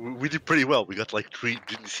 we did pretty well. We got like three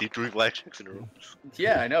blackjacks in a row.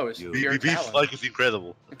 Yeah, I know. It's pure Beef talent. like is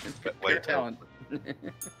incredible. It's pure talent.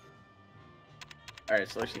 Alright,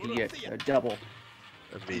 so let's see if you get a double.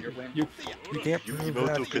 I mean, Your win. You can't You- prove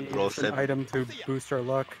Emoto that can draw it's an 7. item to boost our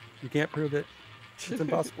luck. You can't prove it. It's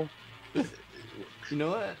impossible. You know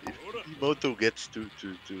what? if Emoto gets to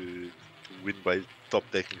win by top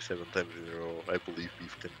decking 7 times in a row, I believe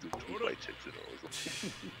Beef can do 2 blackjacks in a row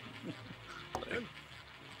as well.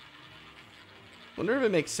 Wonder if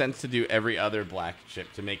it makes sense to do every other black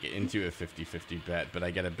chip to make it into a 50-50 bet, but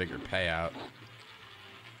I get a bigger payout.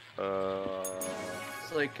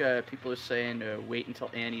 It's like people are saying wait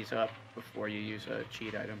until Annie's up before you use a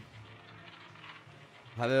cheat item.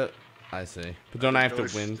 How do I see? But don't I have know to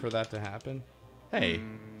if- win for that to happen? Hey,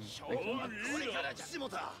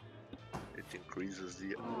 It increases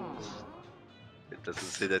the odds. It doesn't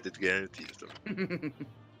say that it guarantees them.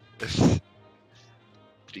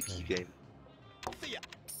 Tricky game.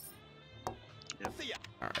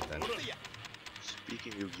 alright then.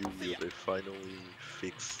 Speaking of Yu-Gi-Oh, they finally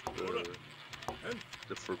fixed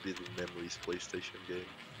the Forbidden Memories PlayStation game.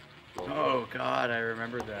 Oh god, I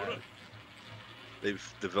remember that.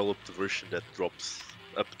 They've developed a version that drops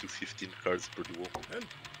up to 15 cards per duel,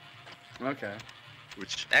 Okay.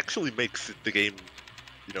 which actually makes the game,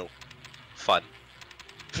 fun.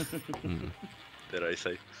 Hmm. Did I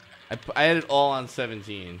say? I had it all on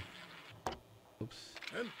 17. Oops.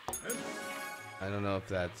 I don't know if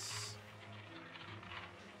that's...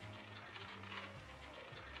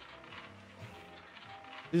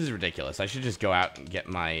 This is ridiculous. I should just go out and get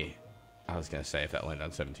my... I was going to say, if that landed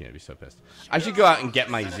on 17, I'd be so pissed. I should go out and get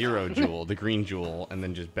my 0 jewel, the green jewel, and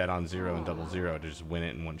then just bet on 0 and double 0 to just win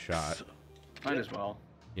it in one shot. Might as well.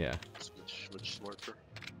 Yeah. It's much smarter.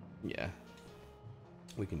 Yeah.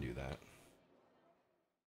 We can do that.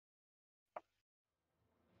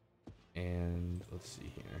 And let's see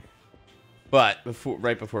here. But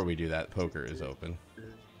right before we do that, poker is open.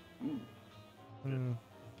 Hmm.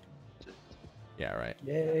 Yeah, right.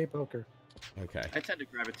 Yay, poker. Okay. I tend to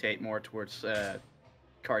gravitate more towards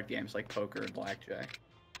card games like poker and blackjack.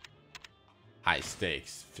 High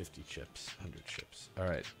stakes, 50 chips, 100 chips. All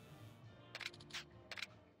right.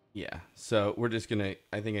 Yeah. So we're just gonna.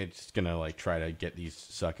 I think I'm just gonna like try to get these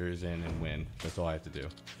suckers in and win. That's all I have to do.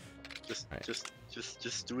 Right.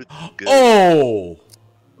 Just do it good. Oh!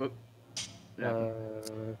 Oop. Yeah.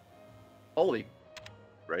 Holy.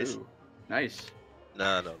 Rice? Ooh, nice.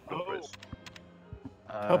 No, Rice.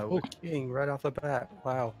 Double king right off the bat.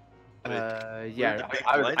 Wow. Yeah, the big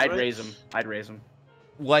I'd blind raise range? him. I'd raise him.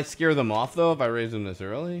 Will I scare them off though if I raise them this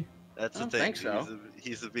early? That's I the don't thing. think so.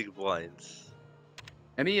 He's a big blind.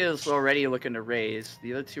 Emiya's already looking to raise.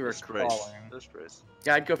 The other two are Just raise. calling. Just raise.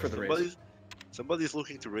 Yeah, I'd go for the raise. Somebody's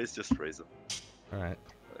looking to raise. Just raise them. All right.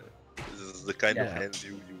 This is the kind of Yeah. hands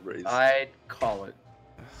you raise. I'd call it.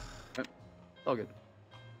 All good.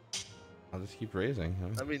 I'll just keep raising.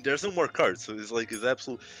 Huh? I mean, there's no more cards, so it's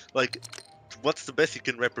absolute. Like, what's the best you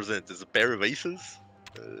can represent? Is a pair of aces?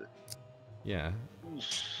 Yeah.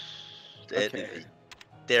 That Okay. is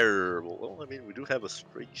terrible. Well, I mean, we do have a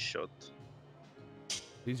straight shot.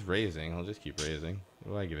 He's raising. I'll just keep raising.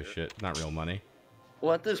 What do I give a shit? Not real money.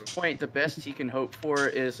 Well, at this point, the best he can hope for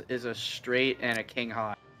is a straight and a king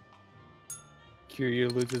high.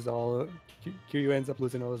 Kiryu loses all. Kiryu ends up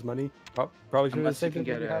losing all his money. Probably should have Unless you saved can it.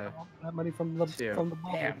 get All that money from the bottom.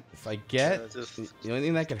 Damn. If I get Just the only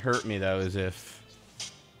thing that could hurt me though is if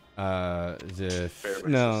Fair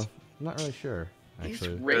no, raises. I'm not really sure He's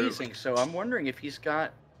actually. raising, so I'm wondering if he's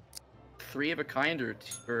got 3 of a kind or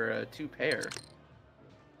 2 pair.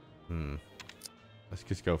 Let's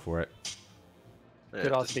just go for it.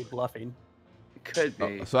 Could also be bluffing. It could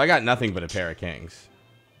be. Oh, so I got nothing but a pair of kings.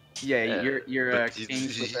 Yeah, Yeah, you're but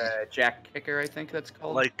kings with a jack kicker, I think that's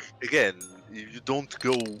called. like again, you don't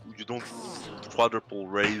quadruple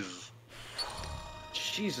raise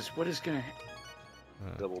Jesus, what is gonna?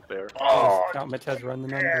 double pair. Countment has run the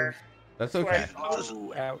numbers. That's That's what I okay.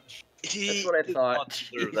 thought. Ouch. That's what I did thought. not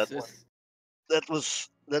deserve that one. Jesus.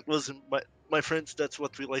 That was my friends. That's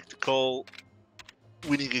what we like to call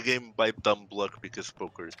winning a game by dumb luck because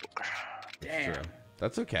poker is poker. Damn. True.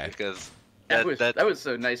 That's okay. Because That was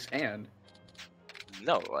a nice hand.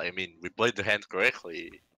 no, I mean we played the hand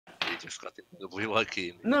correctly. We just got incredibly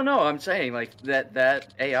lucky. No, I'm saying like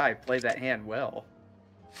that AI played that hand well.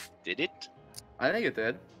 Did it? I think it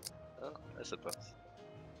did. Oh, I suppose.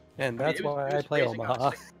 And I mean, that's it was- why it I was play racing on a Omaha.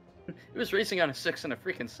 six. It was racing on a 6 and a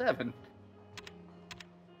freaking 7.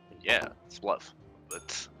 Yeah, it's bluff,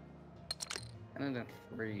 but And then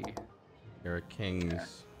 3. You're a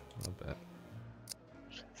king's. A bit.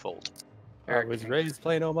 fold. I was raised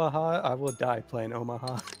playing Omaha. I will die playing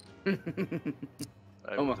Omaha. I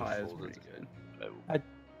Omaha would've is folded. pretty good.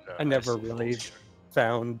 I never still really fold here.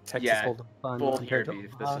 found Texas Yeah, Hold'em fun Bold here, compared to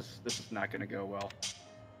beef. Omaha. This is not gonna go well.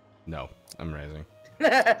 No, I'm raising.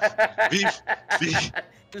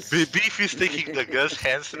 Beef is taking the Gus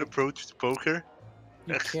Hansen approach to poker.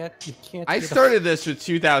 You can't. I get a- started this with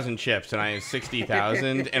 2,000 chips, and I have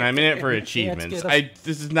 60,000, and I'm in it for achievements.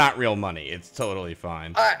 This is not real money. It's totally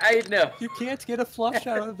fine. I know. You can't get a flush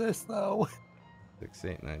out of this though. 6,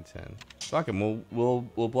 8, 9, 10. Fuck him. We'll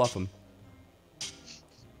bluff him.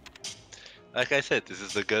 Like I said, this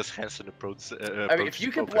is the Gus Hansen approach. I mean, if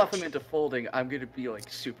you can bluff him into folding, I'm gonna be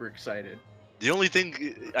like super excited. The only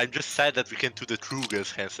thing, I'm just sad that we can't do the true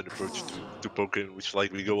Gus Hansen approach to poker, in which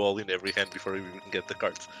like we go all in every hand before we even get the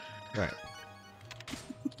cards. Right.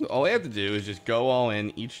 So all we have to do is just go all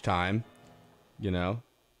in each time, you know,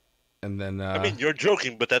 and then. I mean, you're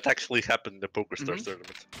joking, but that actually happened in the Poker Stars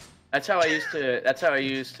tournament. That's how I used to. That's how I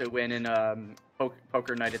used to win in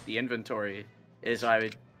poker night at the inventory. Is I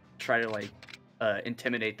would try to like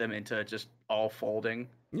intimidate them into just all folding.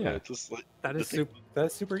 yeah. It's just like That the is thing-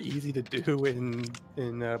 that's super easy to do in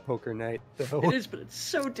poker night though. It is, but it's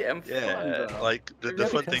so damn fun. Yeah, Though. like the Yeah,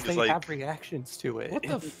 fun because thing they is like have reactions to it. What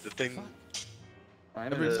the the thing. fuck?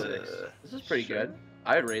 I'm every- at 6. This is pretty good.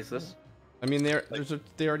 I would raise this. I mean,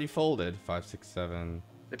 they already folded 5, 6, 7.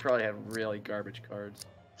 They probably have really garbage cards.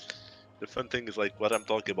 The fun thing is like what I'm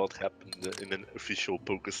talking about happened in an official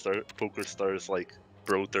Poker Stars like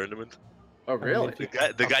pro tournament. Oh really?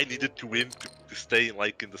 The guy needed to win to stay in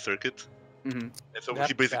the circuit, Mm-hmm. and so Yep,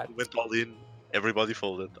 he basically went all in. Everybody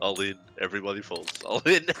folded. All in. Everybody folds. All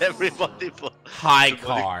in. Everybody folds. High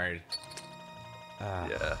Somebody- card. Ah.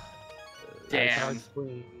 Yeah. Damn.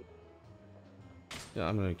 Yeah,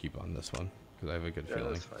 I'm gonna keep on this one because I have a good Yeah,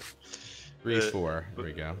 feeling. that's fine. 3, Uh, 4. Here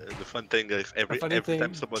we go. The fun thing is every funny time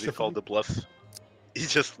thing- somebody the called funny- the bluff, he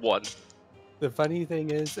just won. The funny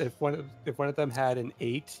thing is, if one of them had an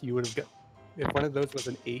 8, you would have got. If one of those was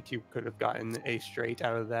an 8, you could have gotten a straight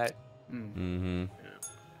out of that. Mm. Mm-hmm.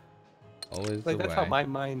 Always Like the that's way. how my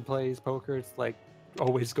mind plays poker. It's like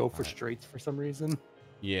always go for Alright. straights for some reason.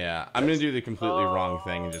 Yeah, I'm gonna do the completely wrong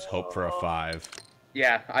thing and just hope for a 5.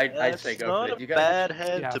 Yeah, I'd That's say go not for it. a You gotta. bad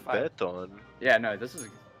hand Yeah, to fine. bet on. Yeah, no, this is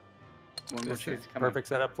one more This chance. is Come on. perfect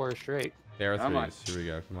setup for a straight. Pair of Come on. 3s. Here we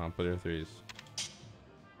go. Come on, put her 3s.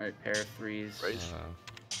 All right, pair of 3s. Raise.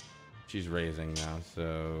 She's raising now,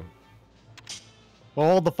 so Well,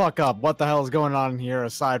 hold the fuck up. What the hell is going on here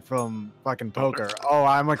aside from fucking poker? Oh,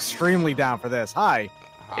 I'm extremely down for this. Hi.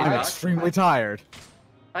 I'm Max. extremely tired.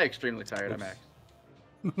 I'm extremely tired. I'm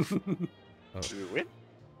actually. Do we win?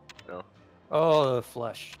 Oh, the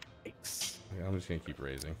flush. Yikes. Yeah, I'm just gonna keep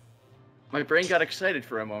raising. My brain got excited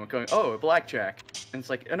for a moment, going, "Oh, a blackjack," and it's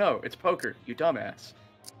like, "Oh no, it's poker, you dumbass."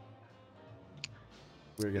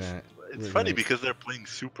 We're gonna. It's we're funny gonna- because they're playing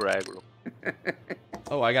super aggro.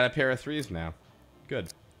 Oh, I got a pair of 3s now. Good.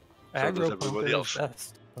 So does Aggro everybody poker is else.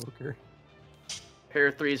 best poker. Pair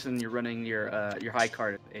of 3s, and you're running your high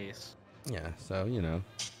card ace. Yeah, so you know.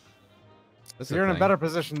 That's So the you're in a thing. better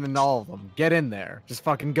position than all of them. Get in there. Just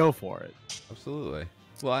fucking go for it. Absolutely.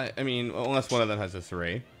 Well, I mean, unless one of them has a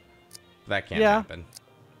 3, that can't Yeah. happen.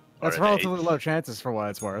 That's Or an relatively 8. low chances for what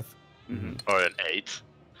it's worth. Mm-hmm. Or an 8.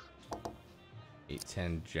 8,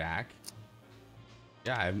 10, Jack.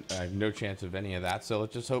 Yeah, I have no chance of any of that. So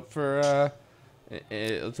let's just hope for.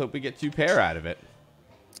 Let's hope we get 2 pair out of it.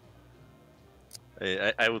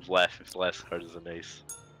 I would laugh if the last card is an ace.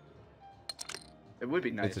 It would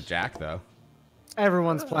be nice. It's a Jack though.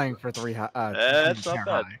 Everyone's playing for 3 That's not pair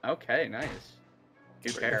bad. high. Okay, nice.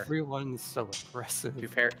 Two pair. Everyone's so aggressive. Two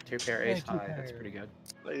pair Yeah, ace two high. That's pair. pretty good.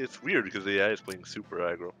 Like, it's weird because the AI is playing super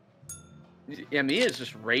aggro. Yeah, Mia's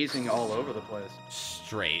just raising all over the place.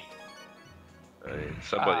 Straight. I mean,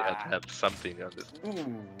 somebody had to have something on this.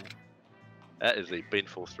 Ooh. That is a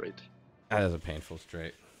painful straight. That is a painful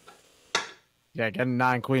straight. Yeah, getting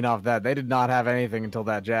 9 queen off that. They did not have anything until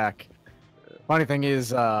that jack. Funny thing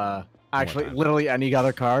is, actually, time. literally any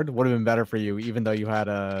other card would have been better for you, even though you had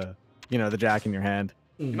the jack in your hand.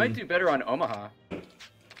 You might do better on Omaha.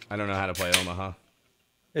 I don't know how to play Omaha.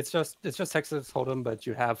 It's just Texas Hold'em, but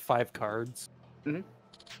you have 5 cards. Let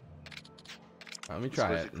me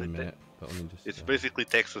try it in a minute. But let me just. It's basically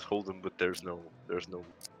Texas Hold'em, but there's no.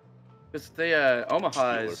 It's the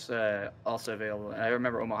Omaha is also available. And I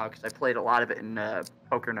remember Omaha because I played a lot of it in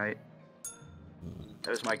poker night.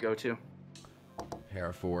 That was my go-to. Pair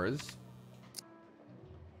of 4s.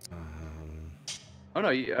 Oh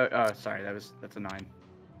no, sorry, that's a 9.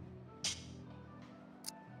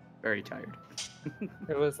 Very tired.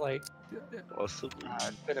 It was like Possibly.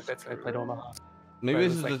 it's been a bit since I played Omaha. Maybe But it this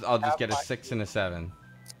was is like just, I'll just have get a 5 6 and a 7.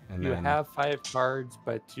 And You then have 5 cards,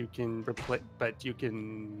 but you can replace. But you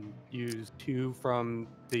can use 2 from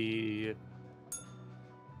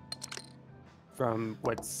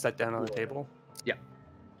what's set down on the table. Yeah.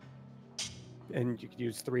 And you could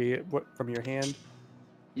use 3 from your hand.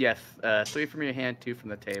 Yes, 3 from your hand, 2 from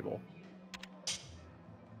the table.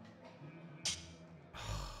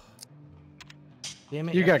 Damn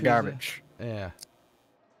it, You got Yakuza. garbage. Yeah.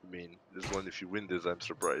 I mean, this one, if you win this, I'm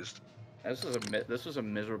surprised. This was a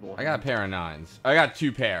miserable. I got a pair of 9s. I got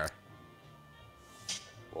 2 pair.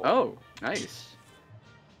 Well, Oh, nice.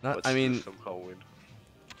 Not, let's I mean, somehow win.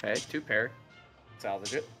 Okay, 2 pair.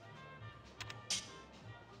 Salvage it.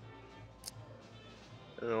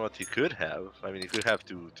 I don't know what he could have. I mean, he could have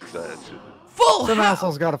to that. full Some house.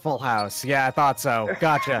 asshole's got a full house. Yeah, I thought so.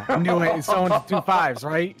 Gotcha. I knew it. Someone 2 5s,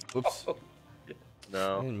 right? Oops. I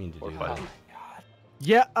No. didn't mean to Or do five. that.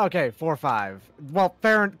 Yeah. Okay. 4 5. Well,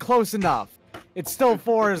 fair and close enough. It's still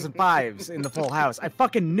 4s and 5s in the full house. I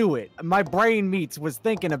fucking knew it. My brain was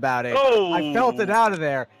thinking about it. Oh! I felt it out of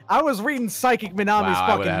there. I was reading Psychic Minami's Wow,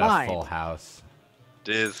 I would fucking have had a mind. full house.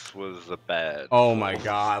 This was a bad. Oh my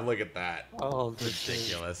god, look at that. Oh, this is-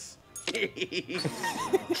 Ridiculous. Yeah.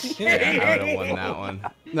 Yeah, I would have won that one.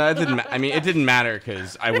 No, it didn't. I mean, it didn't matter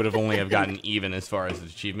because I would have only have gotten even as far as the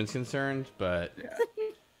achievement's concerned. But Yeah,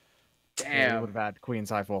 Damn. would have had Queen's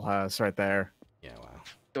High full house right there. yeah, wow.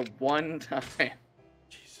 The one time.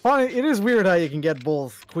 Jesus. Funny, it is weird how you can get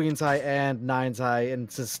both Queen's High and Nine's High, and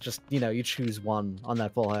it's just you know you choose one on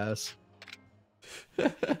that full house.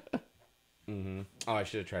 Oh, I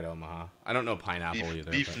should have tried Omaha. I don't know pineapple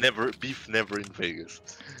either. Beef but- never in Vegas.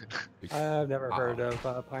 I've never heard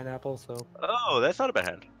of pineapple, so Oh, that's not a bad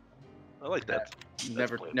hand. I like that.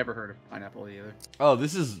 Never heard of pineapple either. Oh,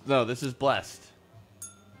 this is blessed.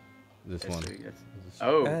 This Yes, one. yes.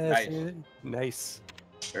 Oh, nice. nice.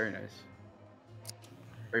 Very nice.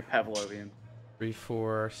 Very Pavlovian. 3,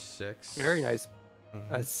 4, 6. Very nice.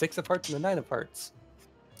 Mhm. 6 of hearts and a 9 of hearts.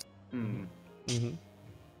 Hmm. Mm-hmm.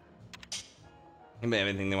 Anybody have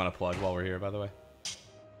anything they want to plug while we're here, by the way?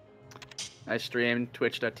 I stream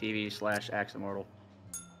twitch.tv/AxeImmortal.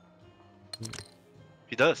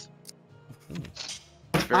 He does.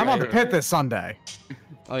 I'm on the pit this Sunday.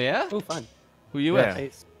 Oh yeah? Oh, fun. Who you Yeah. with?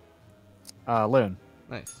 Nice. Loon.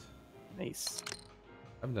 Nice. Nice.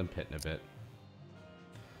 I haven't done pit in a bit.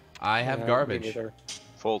 I have Me garbage. neither.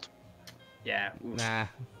 Fold. Yeah. Ooh. Nah.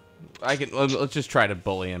 I can. Let's just try to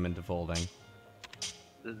bully him into folding.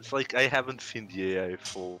 It's like I haven't seen the AI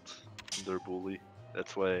fold under bully.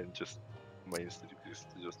 That's why I'm just my instinct is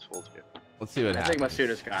to just fold here. Let's see what I think happens.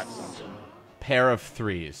 Masuda's got something. Pair of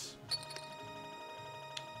 3s.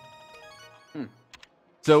 Hmm.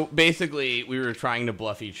 So basically, we were trying to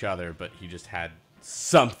bluff each other, but he just had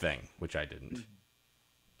something, which I didn't.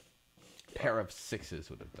 Pair of 6s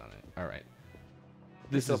would have done it. All right.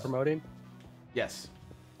 This still is promoting? yes.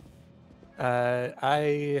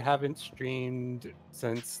 I haven't streamed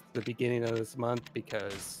since the beginning of this month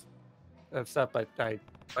because of stuff, but I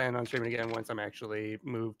plan on streaming again once I'm actually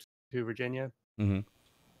moved to Virginia. Mm-hmm.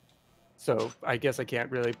 So I guess I can't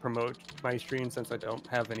really promote my stream since I don't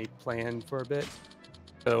have any planned for a bit.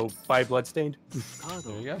 So buy Bloodstained.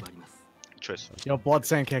 There you go. Choice. Yo,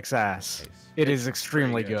 Bloodstained kicks ass. It is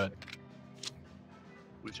extremely Very good. good.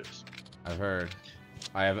 We choice. I've heard.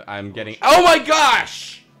 I'm getting. Oh my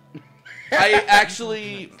gosh! I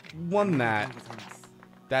actually won that.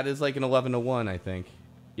 That is like an 11-1, I think.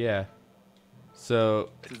 Yeah. So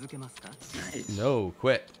Nice. no,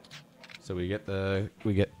 quit. So we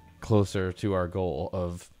get closer to our goal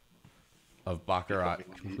of Baccarat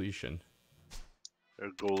completion. Our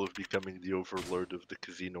goal of becoming the overlord of the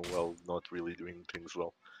casino while not really doing things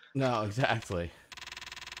well. No, exactly.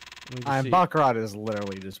 Let me just see. Baccarat is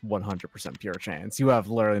literally just 100% pure chance. You have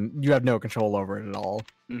no control over it at all.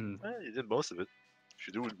 Mhm. You did most of it. If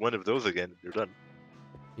you do one of those again, you're done.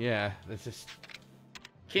 Yeah, it's just.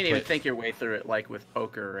 Can't even But- think your way through it like with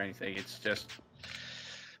poker or anything. It's just.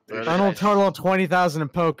 throw the Final dice. total of 20,000 in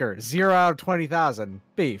poker. 0 out of 20,000.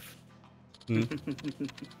 Beef.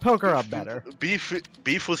 Poker up better.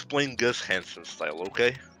 Beef was playing Gus Hansen style,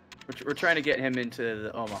 okay? We're trying to get him into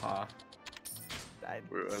the Omaha. I I I'm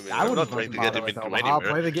wouldn't not trying fucking to get bother him with into Omaha.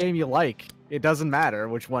 anywhere. Play the game you like. It doesn't matter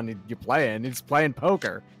which one you're playing. It's playing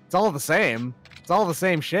poker. It's all the same. It's all the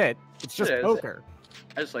same shit. It's just It is. poker.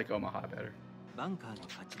 I just like Omaha better.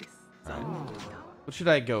 What should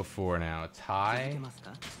I go for now? A tie?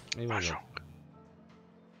 Maybe we'll go.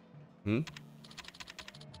 You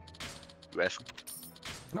ask.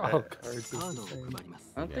 All cards is the same.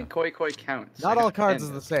 I don't Yeah. think Koi Koi counts. Not I all got cards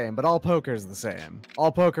ten. is the same, but all poker is the same.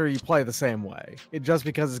 All poker you play the same way. It just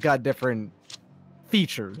because it's got different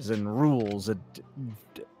features and rules and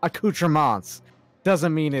accoutrements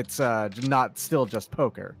doesn't mean it's not still just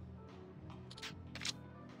poker.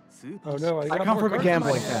 Oh no, I got come more from a cards in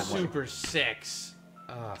gambling my hand. family. Super 6.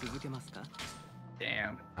 Ugh.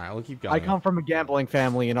 Damn. Alright, we'll keep going. I come from a gambling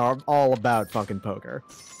family and are all about fucking poker.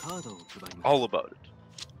 All about it.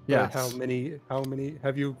 Yeah. How many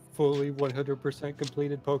have you fully 100%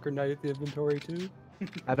 completed poker night at the inventory too?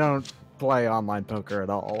 I don't play online poker at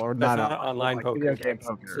all, or That's not, not online like poker. video game that's-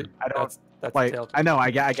 poker. I don't That's play. a telltale. I know.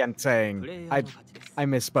 Again saying I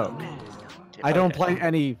misspoke. I don't play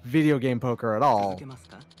any video game poker at all.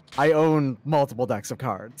 I own multiple decks of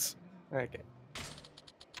cards. Okay.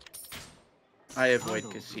 I avoid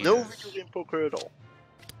casinos. No video game poker at all.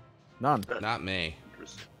 None. Not me.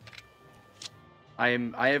 Interesting.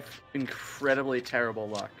 I have incredibly terrible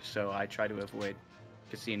luck, so I try to avoid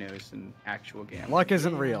casinos and actual gambling. Luck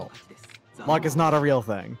isn't real. Luck is not a real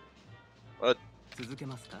thing. What?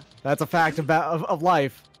 That's a fact of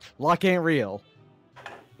life. Luck ain't real.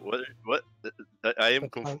 What? What? I am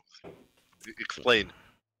confused. Explain.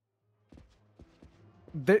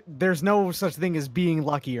 There's no such thing as being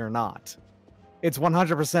lucky or not. It's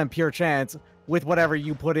 100% pure chance with whatever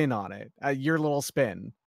you put in on it. Your little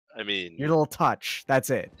spin, I mean, your little touch. That's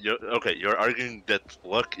it. you're arguing that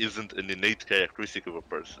luck isn't an innate characteristic of a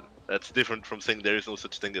person. That's different from saying there is no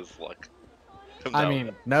such thing as luck. Come I down.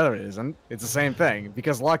 mean, no, it isn't. It's the same thing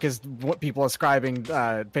because luck is what people ascribing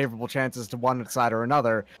favorable chances to one side or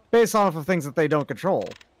another based off of things that they don't control.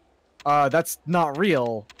 That's not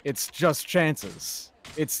real. It's just chances.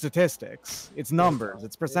 It's statistics. It's numbers.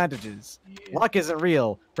 It's percentages. Luck isn't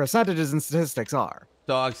real. Percentages and statistics are.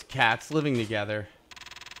 Dogs, cats living together.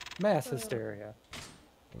 Mass hysteria.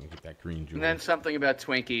 Let me get that green jewel. And then something about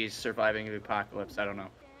Twinkies surviving the apocalypse. I don't know.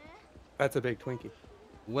 That's a big Twinkie.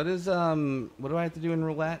 What is what do I have to do in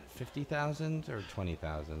roulette? 50,000 or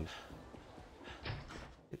 20,000?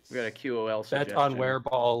 We got a QOL That's suggestion. on where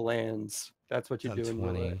ball lands. That's what you On do in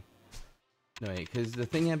 20. roulette. No, wait, because the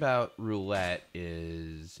thing about roulette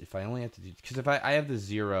is if I only have to do, because if I have the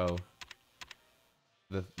zero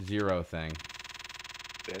thing,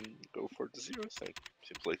 Then go for the zero thing.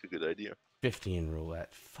 Seems like a good idea. 50 in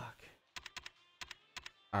roulette. Fuck.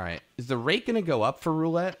 All right, is the rate gonna go up for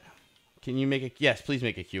roulette? Can you make a yes? Please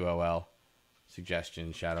make a QOL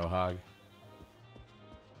suggestion, Shadowhog.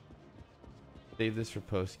 Save this for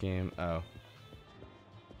post game. Oh.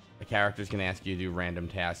 A character's gonna ask you to do random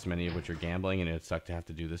tasks, many of which are gambling, and it'd suck to have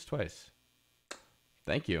to do this twice.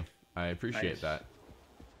 Thank you. I appreciate Nice. that.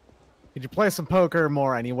 Could you play some poker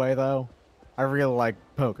more anyway, though? I really like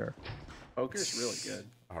poker. Poker's really good.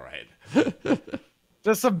 All right.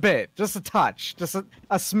 Just a bit, just a touch, just a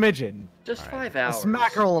smidgen, Just Alright. 5 a hours.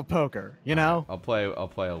 smackerel of poker. You know, I'll play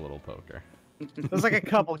a little poker. there's like a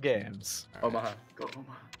couple games. All right, Omaha. Go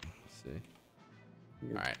Omaha. let's see.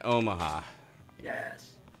 All right, Omaha.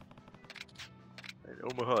 Yes. And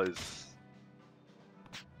Omaha is.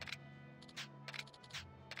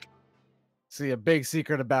 See, a big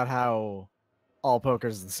secret about how all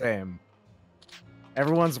poker's the same.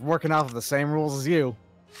 Everyone's working off of the same rules as you.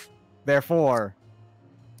 Therefore,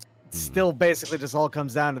 it still basically just all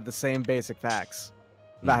comes down to the same basic facts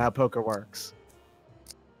about how poker works.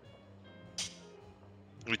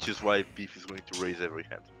 Which is why Beef is going to raise every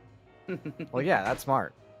hand. Well, yeah, that's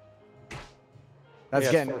smart. That's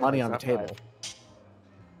Yeah, getting four money cards, on the not table. five.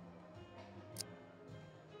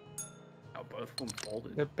 Oh, both of them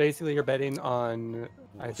folded. Basically, you're betting on.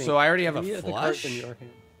 I think. So I already have a 3 of the cards in flush? your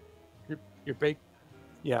hand.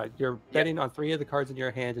 You're betting on 3 of the cards in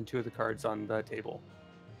your hand and 2 of the cards on the table.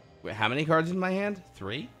 Wait, how many cards in my hand?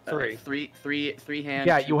 3? Three. Three hands.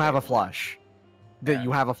 Yeah, 2 you have a tables. flush. That Yeah.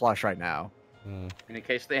 you have a flush right now, And in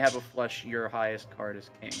case they have a flush, your highest card is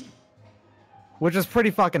king. which is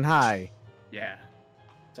pretty fucking high. Yeah.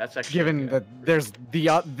 That's actually Given good. that there's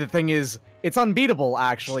the thing is, it's unbeatable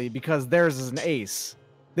actually because theirs is an ace.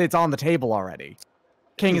 It's on the table already.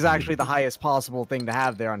 King is actually the highest possible thing to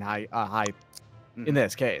have there on high in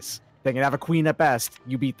this case. They can have a queen at best.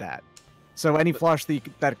 You beat that. So any flush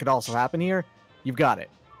that could also happen here, you've got it.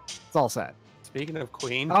 It's all set. Speaking of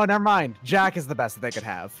queen, Oh, never mind. Jack is the best that they could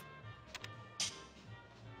have.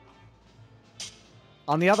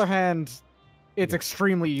 On the other hand, it's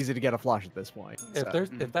extremely easy to get a flush at this point. if so. there's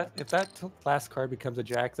if that last card becomes a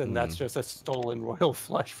jack, then that's just a stolen royal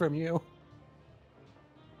flush from you.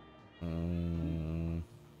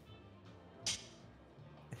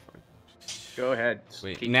 Go ahead.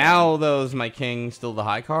 Wait, keep now though is my king still the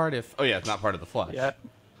high card? If oh yeah, it's not part of the flush. Yeah.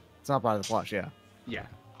 It's not part of the flush, yeah. going. Yeah.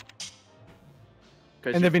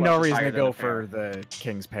 And there'd be no reason to go for the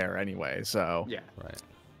king's pair anyway, so Yeah. Right.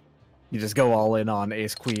 you just go all in on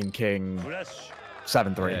ace, queen, king,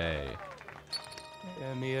 7-3. Yay.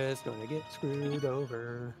 And Mia's gonna get screwed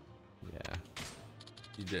over. Yeah.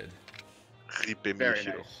 You did. Ripe Very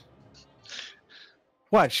Michio. nice.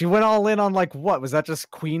 What? She went all in on like what? Was that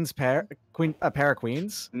just queen's pair? A pair of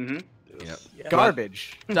queens? Mm-hmm. Yep. Yeah.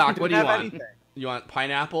 Garbage. Doc, what do you Have want? anything. You want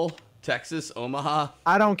pineapple, Texas, Omaha?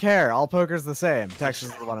 I don't care. All poker's the same. Texas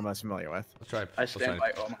is the one I'm most familiar with. Let's try. I stand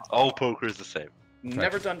by Omaha. All poker is the same,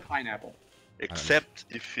 Never done pineapple. except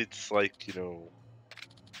if it's like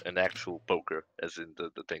an actual poker, as in the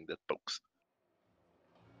thing that pokes.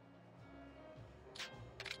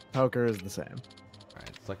 Poker is the same. Alright,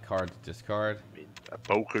 it's like card to discard. I mean, a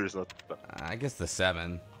poker is not. I guess the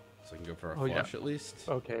 7. So I can go for a Oh, yeah. flush at least.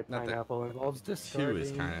 Okay, Not that- pineapple involves 2 discarding.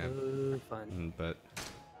 is kind of fun. But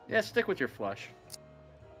Yeah, stick with your flush.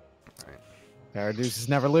 alright. Pair of deuces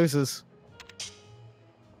never loses.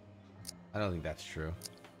 I don't think that's true.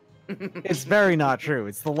 It's very not true.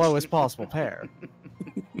 It's the lowest possible pair.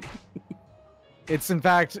 It's in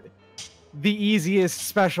fact the easiest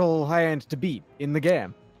special hand to beat in the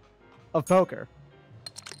game of poker.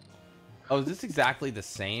 Oh, is this exactly the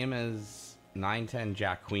same as 9-10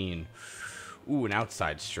 Jack Queen? Ooh, an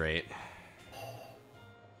outside straight.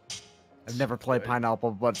 I've never played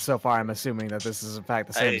Pineapple, but so far I'm assuming that this is in fact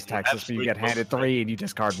the same Hey, as Texas, where you get handed absolutely. 3 and you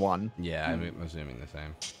discard 1. Yeah, I'm assuming the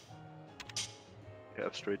same. You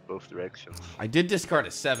have straight both directions. I did discard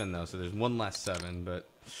a 7 though, so there's one less 7, but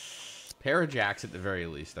pair of jacks at the very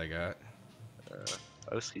least I got.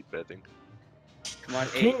 I was keep betting. Come on,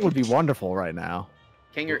 King 8. would be wonderful right now.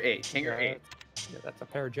 King or 8. King or 8. Yeah, that's a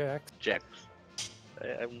pair of jacks. Jack.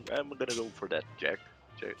 I'm gonna go for that. Jack.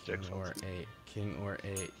 Jack. King sounds or good. 8. King or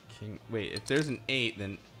 8. King. Wait, if there's an 8,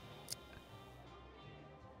 then.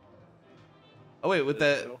 Oh wait, with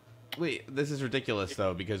the. Wait, this is ridiculous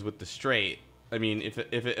though, because with the straight, I mean,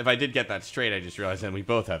 if I did get that straight, I just realized then we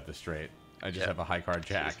both have the straight. I just have a high card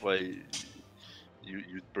jack. That's why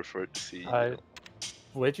you'd prefer to see.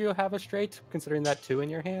 Would you have a straight, considering that 2 in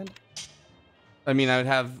your hand? I mean, I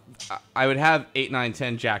would have 8, 9,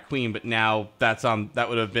 10 Jack Queen, but now that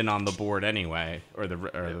would have been on the board anyway, or the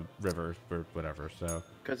river or whatever. So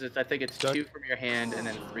Because I think it's 2 from your hand and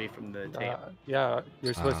then 3 from the table. Yeah,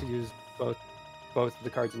 you're supposed to use both of the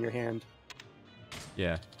cards in your hand.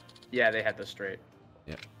 yeah, Yeah, they had the straight.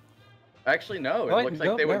 Yep. Actually, no. It Oh, looks like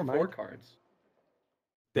no, they never went 4 mind. cards.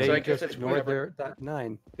 They So I guess just it's ignored whatever. that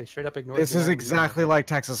 9. They straight up ignored. This the is 9. exactly like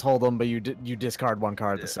Texas Hold'em, but you discard 1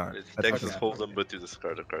 card at the start. It's That's Texas okay. Hold'em, but you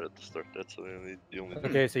discard a card at the start. That's the only thing.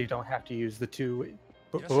 Okay, so you don't have to use the 2.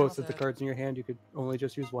 Both of the cards in your hand, you could only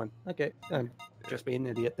just use 1. Okay, I'm just being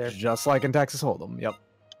an idiot there. just like in Texas Hold'em. Yep.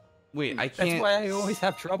 wait, I That's can't. why I always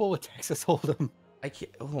have trouble with Texas Hold'em. I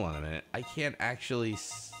can't. Hold on a minute. I can't actually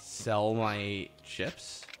sell my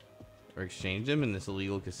chips or exchange them in this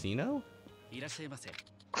illegal casino. Guess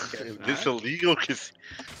This not. illegal because.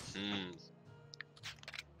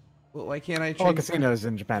 Well, why can't I All change? casinos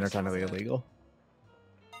in Japan are technically illegal.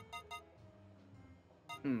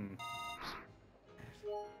 Hmm.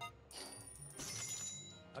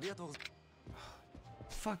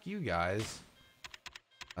 Fuck you guys.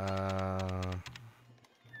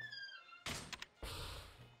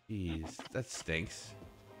 Jeez, that stinks.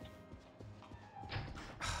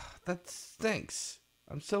 That stinks.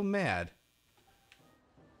 I'm so mad.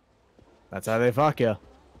 That's how they fuck you.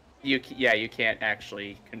 You can't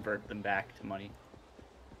actually convert them back to money.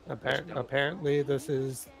 Apparently, this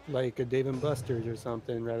is like a Dave and Buster's or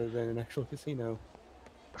something rather than an actual casino.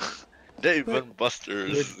 Dave and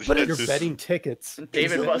Buster's. But Yes. you're betting tickets.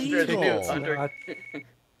 Dave and Buster's new illegal.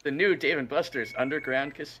 the new Dave and Buster's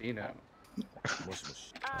Underground Casino.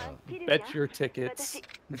 Bet your tickets.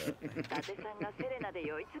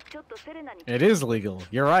 It is legal.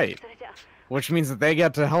 You're right. Which means that they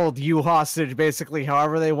get to hold you hostage basically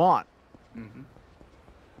however they want. Mm-hmm.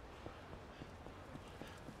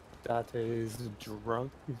 Date is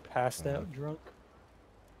drunk. He's passed out drunk.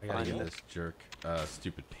 I gotta get Fine. this jerk,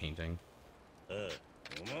 stupid painting.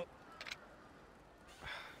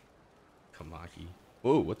 Come Kamaki.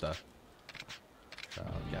 Whoa, what the? Child,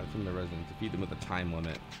 gather from the residents. Defeat them with a time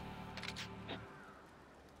limit.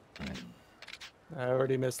 Right. I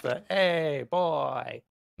already missed that. Hey, boy.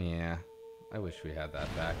 Yeah, I wish we had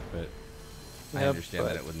that back, but I Yep, understand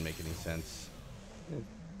that but- it wouldn't make any sense.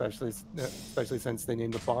 Especially since they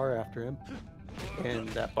named the bar after him, and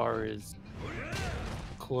that bar is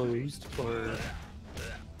closed for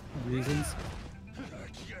reasons.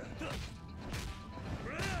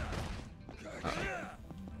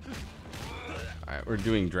 Alright, we're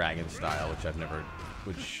doing dragon style,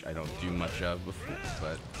 which I don't do much of before,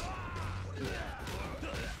 but...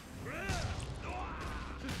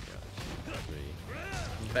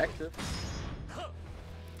 Effective.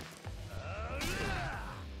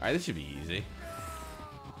 Alright, this should be easy.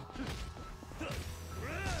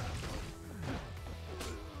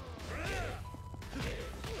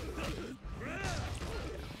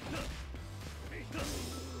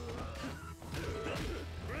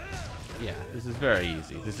 Yeah, this is very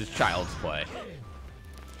easy. This is child's play.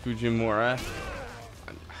 Fujimura.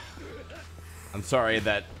 I'm sorry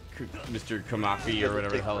that Mr. Kamaki or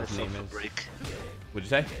whatever the hell his name is. What'd you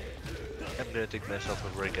say? I'm gonna take myself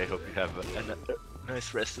a break. I hope you have a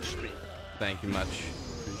nice rest of the stream. Thank you much.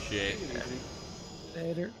 Appreciate it.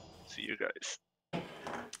 Later. See you guys.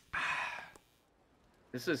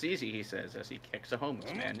 This is easy, he says, as he kicks a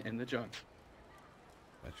homeless man in the junk.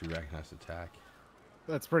 Actually recognize attack.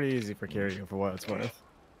 That's pretty easy for Kiryu for what it's worth.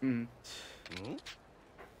 Mm.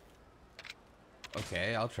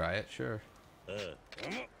 Okay, I'll try it, sure.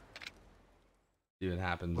 See what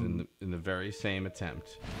happens in the very same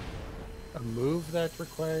attempt. A move that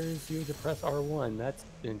requires you to press R1. That's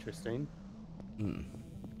interesting. Hmm.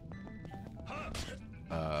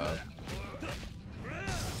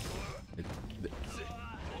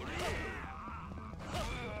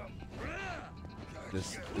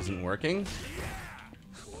 This isn't working?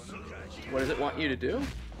 What does it want you to do?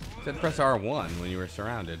 It said press R1 when you were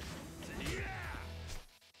surrounded.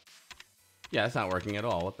 Yeah, it's not working at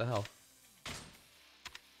all. What the hell?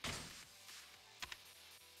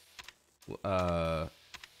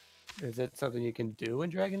 Is it something you can do in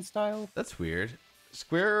Dragon Style? That's weird.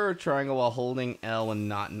 Square or triangle while holding L and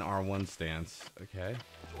not in R1 stance. Okay.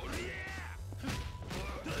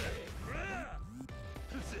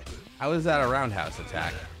 How is that a roundhouse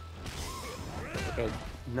attack? Okay,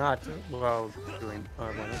 not while doing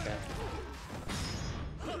R1. Okay.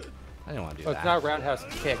 I didn't want to do Oh, that. it's not roundhouse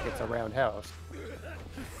kick. It's a roundhouse.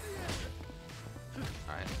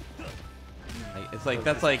 Alright. It's like,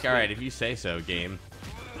 that's like, alright, if you say so, game.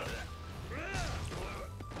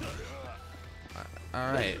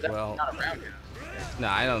 Alright, That's well. not a roundhouse. No,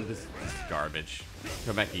 I don't. This is garbage.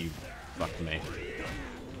 Komeki fucked me.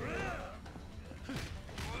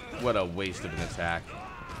 What a waste of an attack.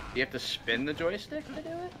 You have to spin the joystick to do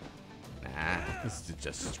it? Nah, this is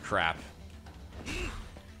just crap.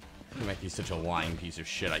 Komeki's such a lying piece of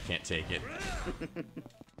shit, I can't take it.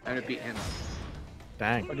 I'm gonna beat him up.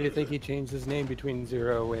 Dang. What do you think he changed his name between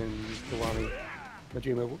Zero and Kiwami?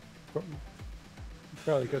 Majima.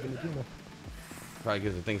 Probably because of Majima. Probably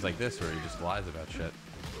because of things like this where he just lies about shit.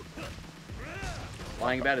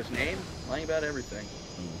 Lying about his name, lying about everything.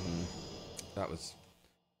 That was...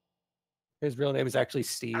 His real name is actually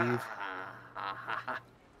Steve.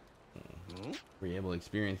 Were you able to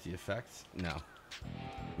experience the effects? No.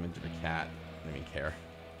 Image of a cat. I don't even care.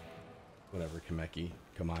 Whatever, Kamaki.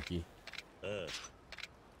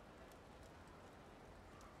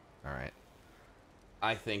 Alright.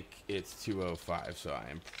 I think it's 205, so I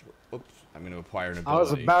am... Oops, I'm going to acquire an ability. I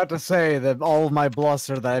was about to say that all of my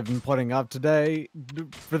bluster that I've been putting up today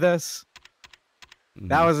for this,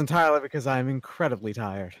 that was entirely because I'm incredibly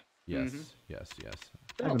tired. Yes, Mhm. yes.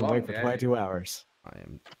 Been I've a been long awake for day. 22 hours.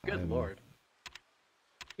 Good lord.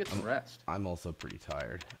 Get some rest. I'm also pretty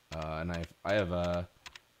tired. And I have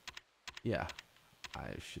yeah. I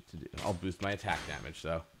have shit to do. I'll boost my attack damage,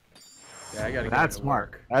 though. Yeah, I gotta get That's to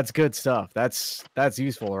smart. work. That's good stuff. That's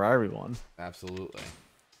useful for everyone. Absolutely.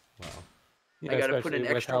 Well. Yeah, I gotta put in especially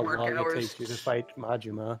with extra how work long hours. it takes you to fight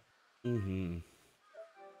Majima.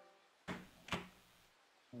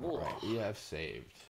 Right, we have saved.